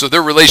 So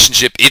their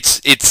relationship,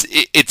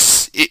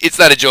 it's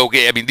not a joke.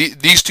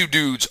 These two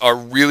dudes are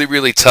really,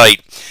 really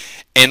tight.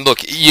 And look,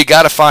 you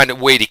got to find a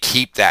way to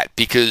keep that,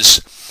 because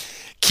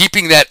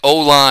keeping that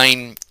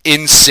O-line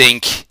in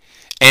sync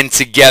and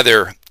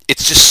together,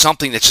 it's just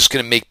something that's just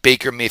going to make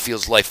Baker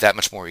Mayfield's life that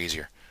much more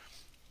easier.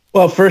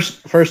 Well,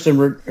 first in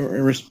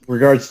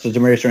regards to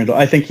Demarius Randall,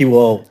 I think he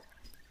will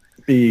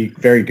be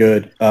very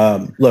good.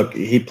 Look,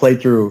 he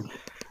played through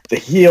the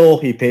heel.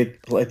 He played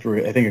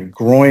through, I think, a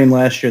groin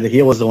last year. The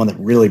heel was the one that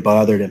really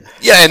bothered him.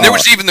 Yeah, and there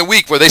was even the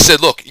week where they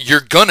said, look,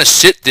 you're going to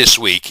sit this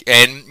week.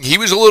 And he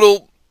was a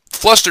little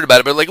flustered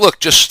about it, but look,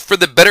 just for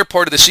the better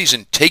part of the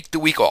season, take the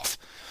week off.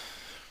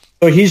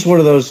 So he's one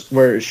of those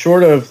where,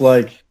 short of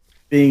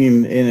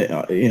being in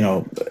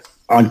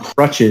on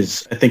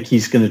crutches, I think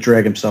he's going to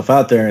drag himself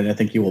out there, and I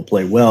think he will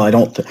play well.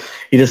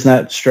 He does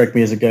not strike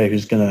me as a guy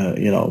who's going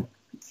to,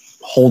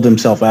 hold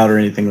himself out or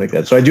anything like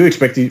that. So I do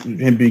expect him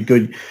to be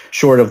good,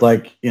 short of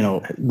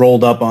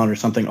rolled up on or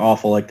something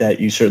awful like that.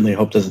 You certainly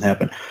hope doesn't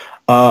happen.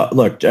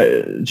 Look,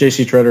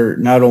 J.C. Tretter,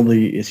 not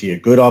only is he a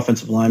good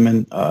offensive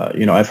lineman,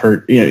 I've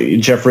heard,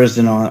 Jeff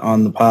Risdon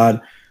on the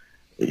pod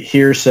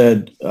here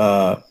said,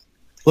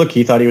 look,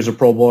 he thought he was a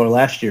Pro Bowler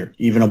last year,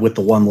 even with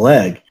the one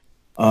leg.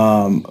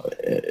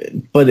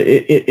 But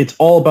it's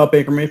all about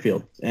Baker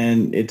Mayfield,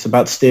 and it's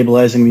about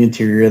stabilizing the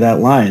interior of that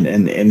line,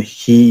 and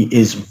he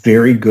is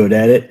very good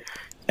at it,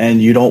 and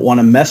you don't want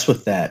to mess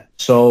with that.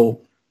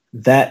 So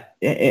that,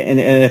 and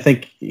I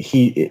think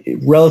he,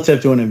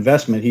 relative to an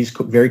investment, he's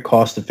very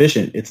cost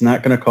efficient. It's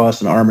not going to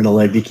cost an arm and a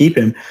leg to keep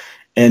him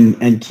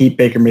and keep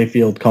Baker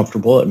Mayfield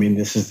comfortable.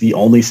 This is the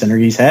only center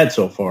he's had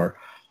so far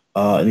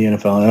in the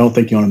NFL, and I don't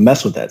think you want to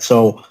mess with that.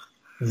 So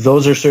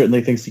those are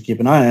certainly things to keep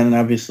an eye on, and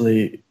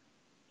obviously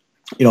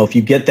if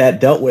you get that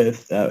dealt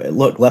with,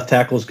 look, left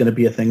tackle is going to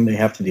be a thing they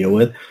have to deal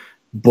with.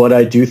 But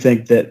I do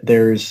think that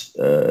there's,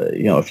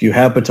 if you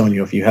have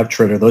Bitonio, if you have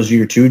Tritter, those are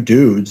your two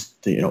dudes,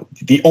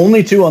 the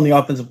only two on the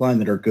offensive line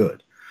that are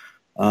good.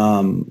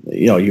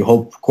 You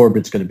hope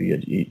Corbett's going to be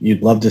it.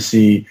 You'd love to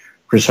see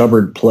Chris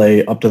Hubbard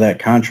play up to that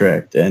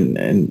contract.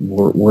 And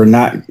we're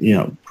not,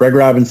 Greg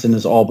Robinson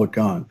is all but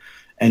gone.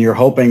 And you're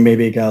hoping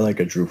maybe a guy like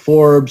a Drew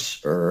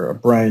Forbes or a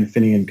Brian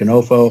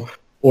Finney-Ganofo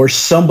or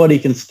somebody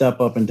can step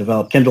up and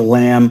develop. Kendall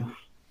Lamb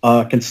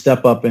can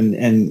step up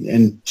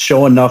and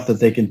show enough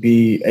that they can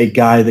be a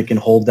guy that can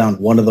hold down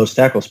one of those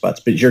tackle spots.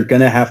 But you're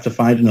going to have to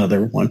find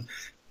another one.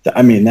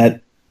 I mean,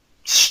 that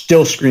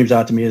still screams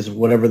out to me as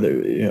whatever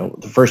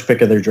the first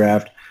pick of their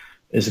draft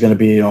is going to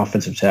be an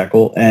offensive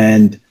tackle.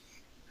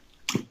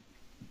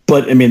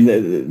 But I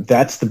mean,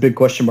 that's the big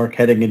question mark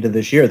heading into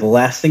this year. The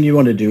last thing you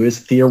want to do is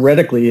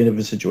theoretically into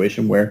a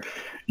situation where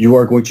you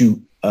are going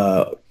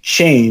to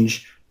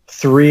change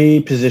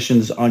three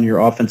positions on your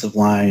offensive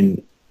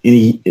line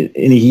in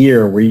a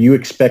year where you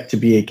expect to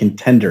be a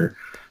contender.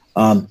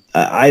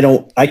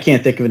 I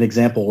can't think of an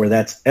example where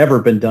that's ever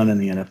been done in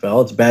the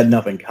NFL. It's bad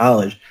enough in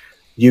college.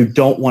 You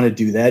don't want to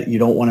do that. You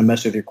don't want to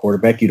mess with your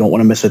quarterback. You don't want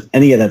to mess with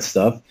any of that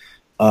stuff.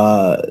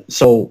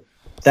 So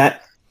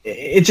that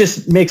it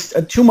just makes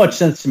too much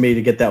sense to me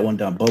to get that one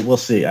done. But we'll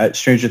see.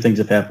 Stranger things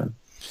have happened.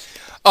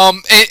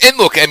 And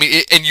look, I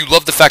mean, and you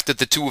love the fact that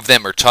the two of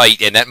them are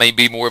tight, and that may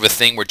be more of a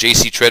thing where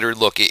J.C. Treader,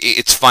 look,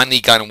 it's finally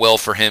gone well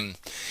for him.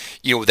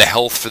 The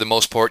health for the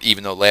most part,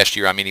 even though last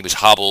year, I mean, he was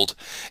hobbled,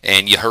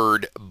 and you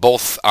heard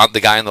both the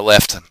guy on the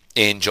left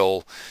and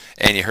Joel,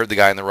 and you heard the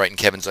guy on the right and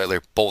Kevin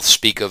Zeitler both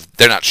speak of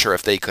they're not sure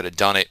if they could have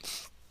done it.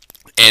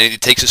 And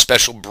it takes a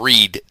special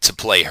breed to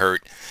play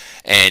hurt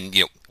and,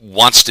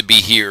 wants to be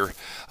here.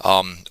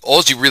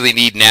 All you really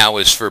need now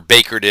is for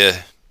Baker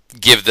to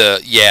give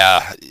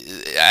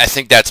I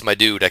think that's my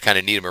dude. I kind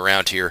of need him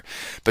around here.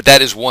 But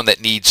that is one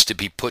that needs to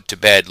be put to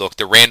bed. Look,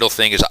 the Randall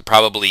thing is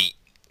probably,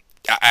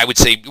 I would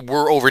say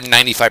we're over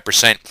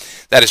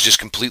 95%. That is just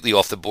completely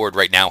off the board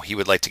right now. He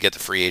would like to get the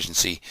free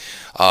agency.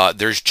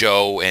 There's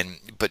Joe,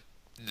 but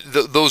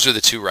those are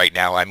the two right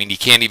now. I mean, you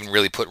can't even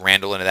really put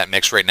Randall into that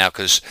mix right now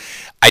because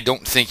I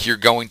don't think you're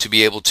going to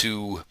be able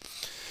to,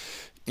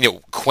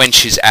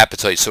 quench his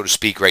appetite, so to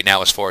speak, right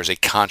now as far as a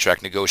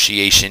contract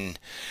negotiation.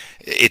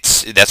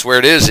 That's where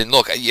it is. And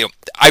look,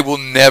 I will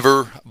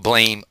never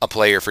blame a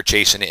player for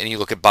chasing it. And you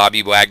look at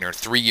Bobby Wagner,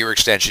 3-year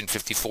extension,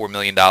 $54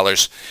 million.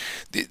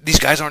 These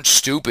guys aren't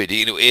stupid.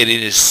 It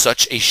is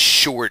such a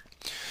short,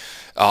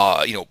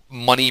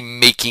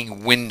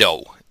 money-making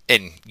window.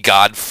 And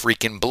God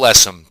freaking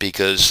bless them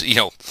because,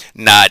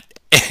 not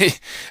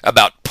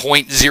about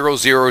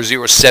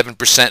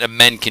 0.0007% of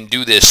men can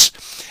do this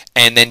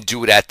and then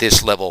do it at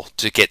this level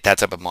to get that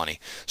type of money.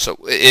 So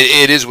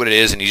it is what it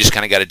is, and you just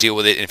kind of got to deal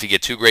with it. And if you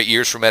get 2 great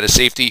years from out of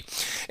safety,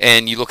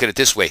 and you look at it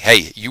this way,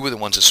 hey, you were the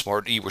ones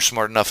you were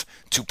smart enough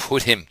to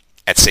put him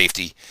at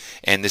safety.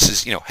 And this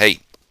is, hey,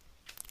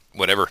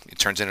 whatever. It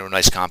turns into a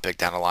nice comp pick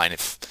down the line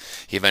if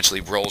he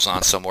eventually rolls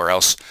on somewhere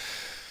else.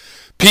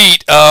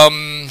 Pete,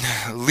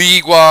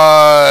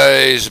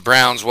 league-wise,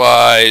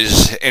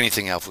 Browns-wise,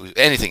 anything else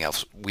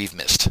we've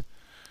missed?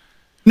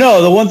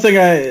 No, the one thing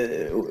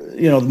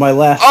my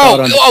last thought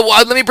on...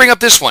 let me bring up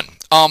this one.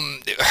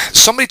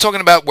 Somebody talking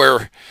about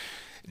where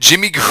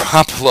Jimmy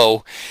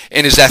Garoppolo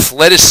and his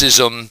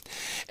athleticism,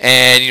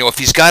 and, if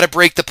he's got to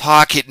break the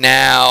pocket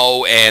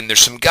now, and there's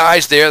some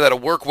guys there that'll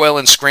work well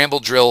in scramble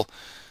drill,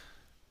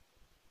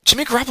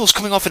 Jimmy Garoppolo's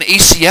coming off an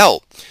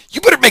ACL.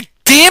 You better make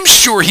damn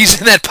sure he's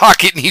in that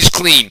pocket and he's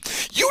clean.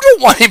 You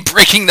don't want him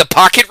breaking the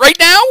pocket right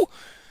now.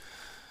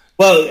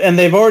 Well, and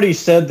they've already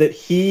said that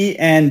he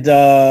and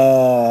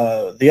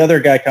the other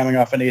guy coming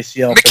off an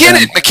ACL.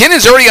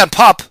 McKinnon's already on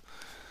PUP.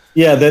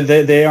 Yeah,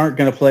 they aren't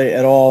going to play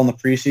at all in the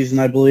preseason,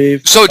 I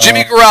believe. So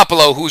Jimmy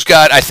Garoppolo, who's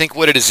got, I think,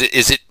 what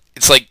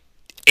it's like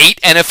 8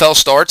 NFL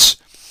starts.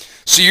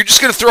 So you're just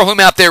going to throw him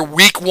out there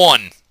week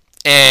 1,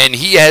 and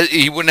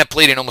he wouldn't have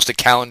played in almost a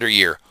calendar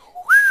year.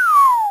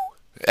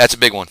 That's a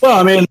big one. Well,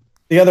 I mean,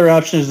 the other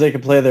option is they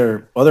could play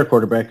their other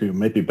quarterback who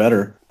might be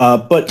better.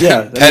 But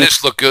yeah,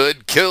 Pettis looked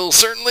good. Kill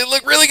certainly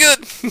looked really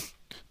good.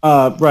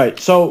 Right.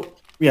 So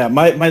yeah,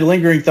 my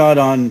lingering thought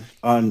on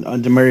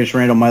Demarius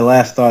Randall. My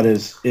last thought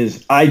is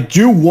I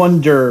do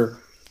wonder.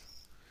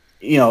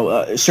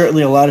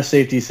 Certainly a lot of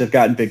safeties have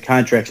gotten big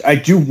contracts. I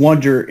do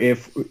wonder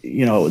if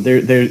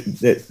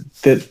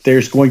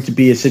there's going to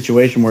be a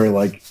situation where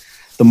like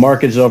the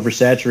market is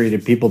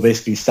oversaturated. People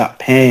basically stop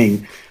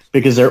paying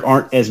because there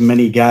aren't as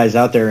many guys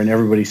out there, and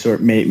everybody sort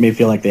of may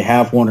feel like they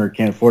have one or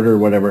can't afford it or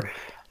whatever.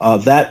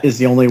 That is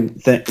the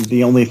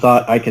only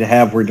thought I could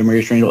have where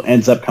Demarius Randall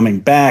ends up coming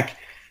back.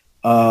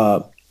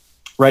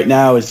 Right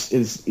now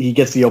is he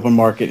gets the open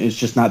market and it's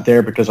just not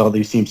there because all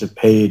these teams have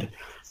paid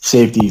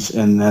safeties,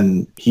 and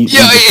then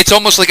it's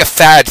almost like a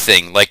fad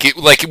thing. Like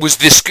it was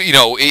this,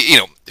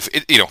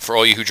 for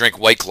all you who drink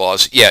White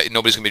Claws,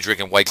 nobody's gonna be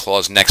drinking White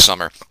Claws next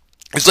summer.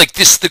 It's like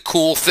this the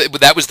cool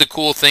that was the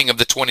cool thing of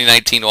the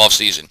 2019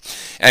 offseason,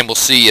 and we'll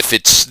see if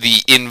it's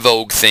the in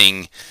vogue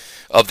thing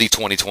of the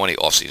 2020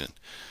 offseason.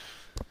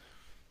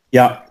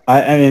 Yeah,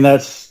 I mean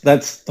that's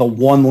the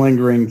one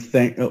lingering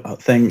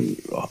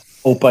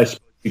hope I suppose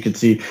you could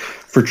see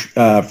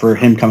for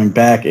him coming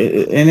back.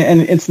 And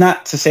it's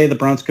not to say the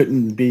Browns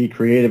couldn't be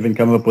creative and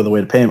come up with a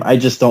way to pay him. I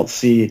just don't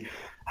see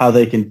how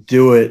they can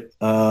do it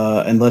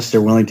unless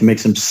they're willing to make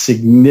some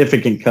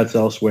significant cuts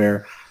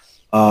elsewhere.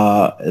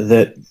 So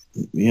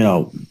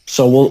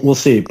we'll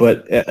see.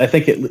 But I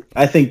think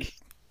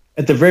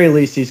at the very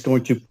least he's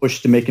going to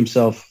push to make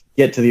himself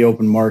get to the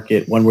open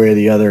market one way or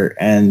the other,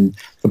 and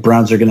the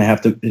Browns are going to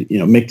have to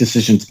make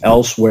decisions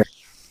elsewhere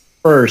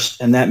first,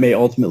 and that may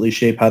ultimately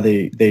shape how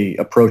they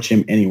approach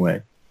him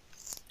anyway.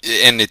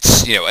 And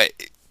it's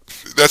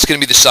that's going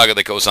to be the saga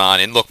that goes on.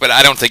 And look, but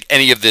I don't think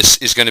any of this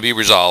is going to be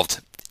resolved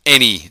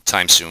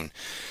anytime soon.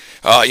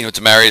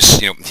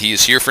 Demaryius, he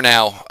is here for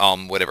now.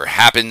 Whatever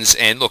happens,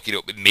 and look,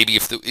 maybe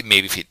if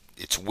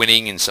it's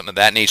winning and something of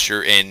that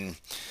nature, and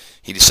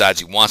he decides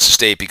he wants to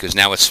stay because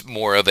now it's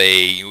more of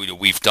a,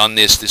 we've done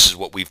this. This is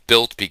what we've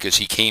built because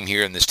he came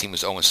here and this team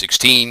was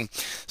 0-16,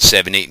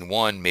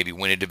 7-8-1, maybe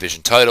win a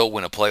division title,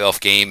 win a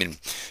playoff game, and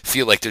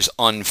feel like there's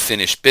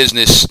unfinished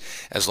business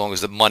as long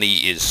as the money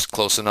is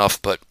close enough.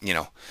 But,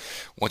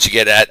 once you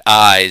get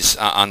eyes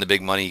on the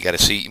big money, you got to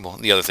see. Well,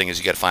 the other thing is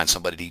you got to find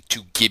somebody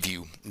to give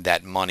you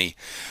that money.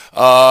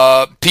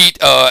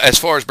 Pete, as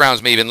far as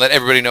Browns Maven, let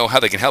everybody know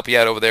how they can help you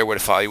out over there, where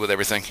to follow you with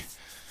everything.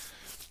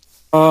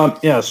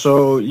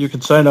 So you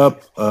can sign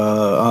up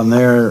on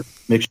there.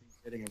 Make sure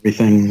you're getting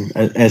everything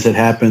as it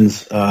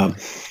happens.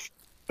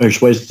 There's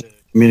ways to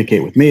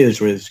communicate with me. There's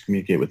ways to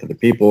communicate with other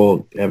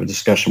people. Have a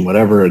discussion,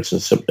 whatever. It's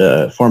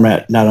a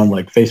format not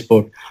unlike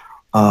Facebook.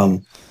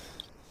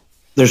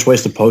 There's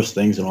ways to post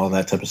things and all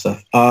that type of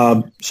stuff.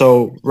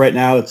 So right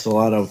now it's a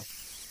lot of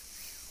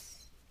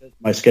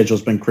my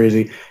schedule's been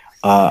crazy.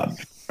 Trying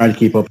to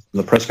keep up with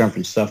the press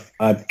conference stuff.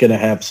 I'm gonna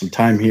have some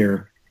time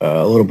here.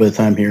 A little bit of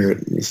time here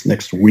this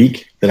next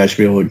week that I should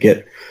be able to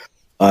get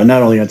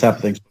not only on top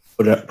of things,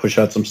 but push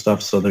out some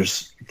stuff. So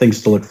there's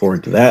things to look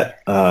forward to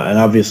that. And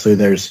obviously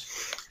there's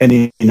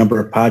any number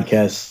of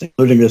podcasts,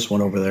 including this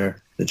one over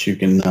there, that you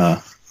can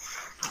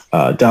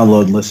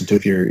download and listen to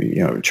if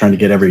you're trying to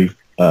get every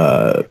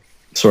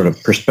sort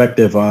of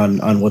perspective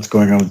on what's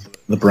going on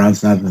with the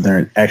Browns now that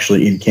they're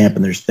actually in camp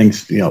and there's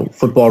things,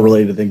 football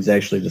related things to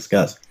actually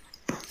discuss.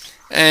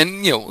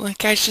 And,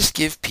 guys, just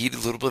give Pete a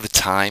little bit of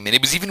time. And it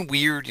was even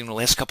weird, the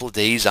last couple of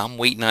days, I'm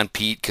waiting on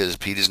Pete because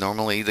Pete is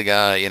normally the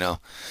guy,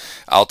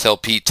 I'll tell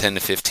Pete 10 to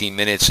 15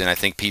 minutes, and I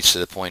think Pete's to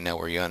the point now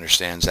where he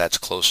understands that's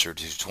closer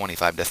to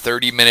 25 to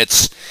 30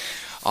 minutes.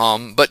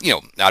 But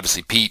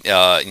obviously Pete,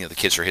 the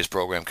kids for his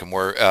program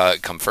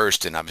come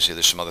first, and obviously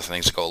there's some other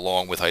things that go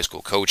along with high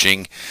school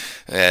coaching.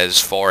 As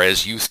far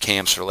as youth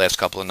camps for the last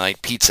couple of nights,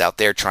 Pete's out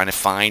there trying to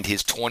find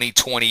his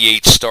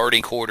 2028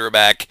 starting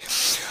quarterback.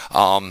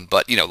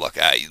 But look,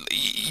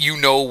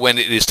 when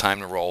it is time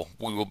to roll,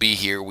 we will be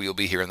here. We will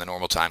be here in the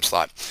normal time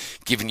slot,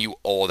 giving you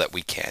all that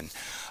we can.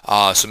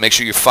 So make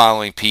sure you're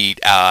following Pete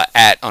at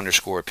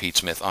 _Pete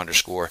Smith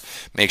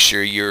 _. Make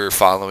sure you're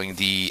following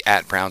the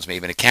at Browns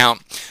Maven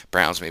account,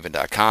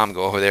 brownsmaven.com.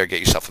 Go over there, get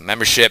yourself a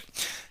membership.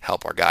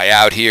 Help our guy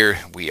out here.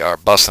 We are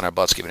busting our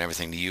butts, giving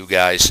everything to you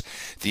guys.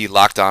 The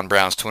Locked On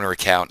Browns Twitter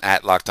account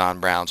at Locked On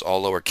Browns,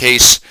 all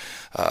lowercase.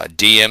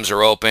 DMs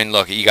are open.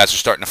 Look, you guys are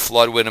starting to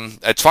flood with them.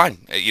 It's fine.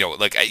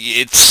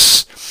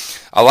 It's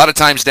a lot of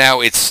times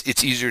now.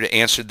 It's easier to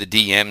answer the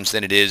DMs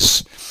than it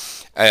is.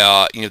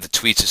 The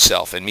tweets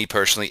itself, and me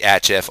personally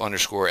at Jeff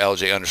 _LJ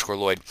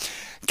 _Lloyd.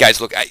 Guys,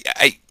 look,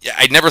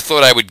 I never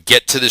thought I would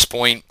get to this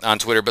point on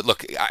Twitter, but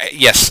look,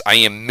 yes, I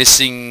am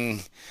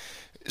missing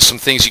some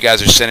things you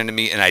guys are sending to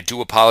me, and I do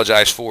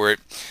apologize for it.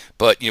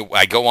 But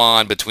I go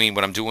on between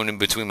what I'm doing in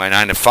between my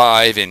 9 to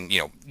 5, and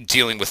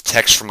dealing with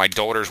texts from my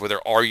daughters where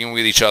they're arguing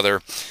with each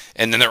other,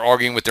 and then they're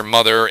arguing with their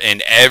mother,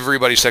 and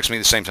everybody's texting me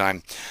at the same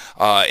time.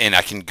 And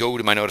I can go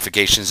to my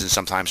notifications, and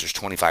sometimes there's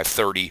 25,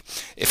 30.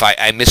 If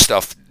I miss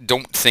stuff,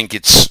 don't think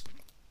it's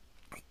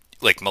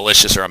like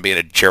malicious or I'm being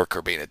a jerk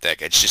or being a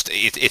dick. It's just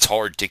it's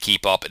hard to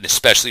keep up, and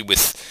especially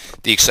with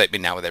the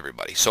excitement now with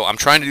everybody. So I'm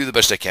trying to do the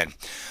best I can.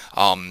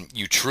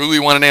 You truly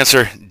want an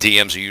answer,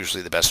 DMs are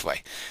usually the best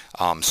way.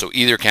 So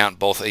either account,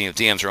 both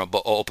DMs are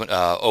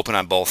open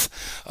on both.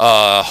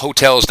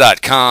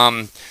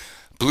 Hotels.com,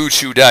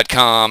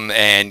 BlueChew.com,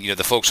 and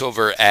the folks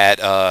over at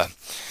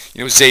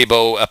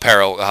Zabo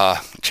Apparel,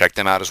 check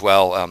them out as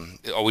well.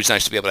 Always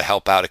nice to be able to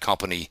help out a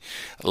company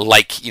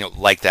like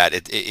that.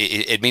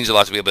 It means a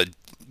lot to be able to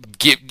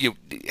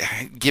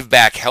give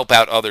back, help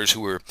out others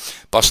who are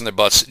busting their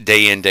butts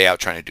day in, day out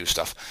trying to do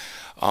stuff.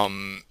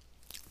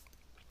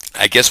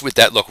 I guess with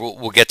that, look,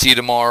 we'll get to you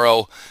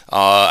tomorrow.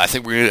 I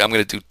think I'm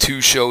going to do 2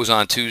 shows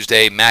on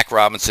Tuesday. Mac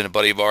Robinson, a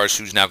buddy of ours,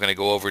 who's now going to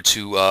go over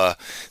to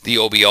the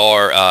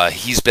OBR.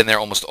 He's been there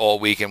almost all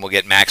week, and we'll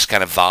get Mac's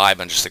kind of vibe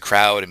on just the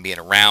crowd and being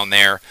around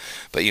there.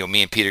 But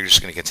me and Peter are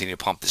just going to continue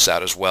to pump this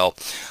out as well.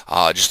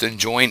 Just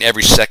enjoying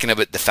every second of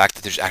it. The fact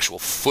that there's actual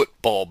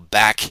football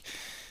back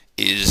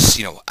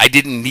is, I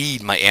didn't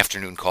need my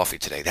afternoon coffee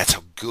today. That's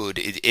how good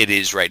it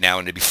is right now,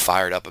 and to be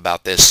fired up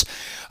about this.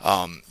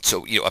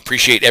 So,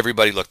 appreciate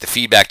everybody. Look, the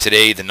feedback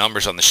today, the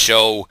numbers on the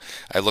show.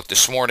 I looked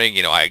this morning,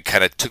 I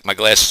kind of took my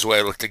glasses away,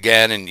 I looked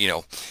again, and,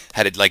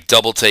 had it like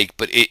double take,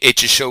 but it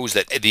just shows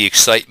that the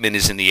excitement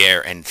is in the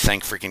air, and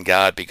thank freaking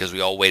God, because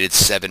we all waited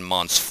 7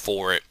 months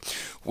for it.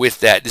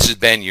 With that, this has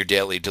been your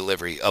daily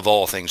delivery of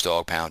all things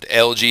Dog Pound.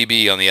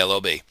 LGB on the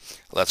LOB.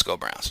 Let's go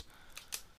Browns.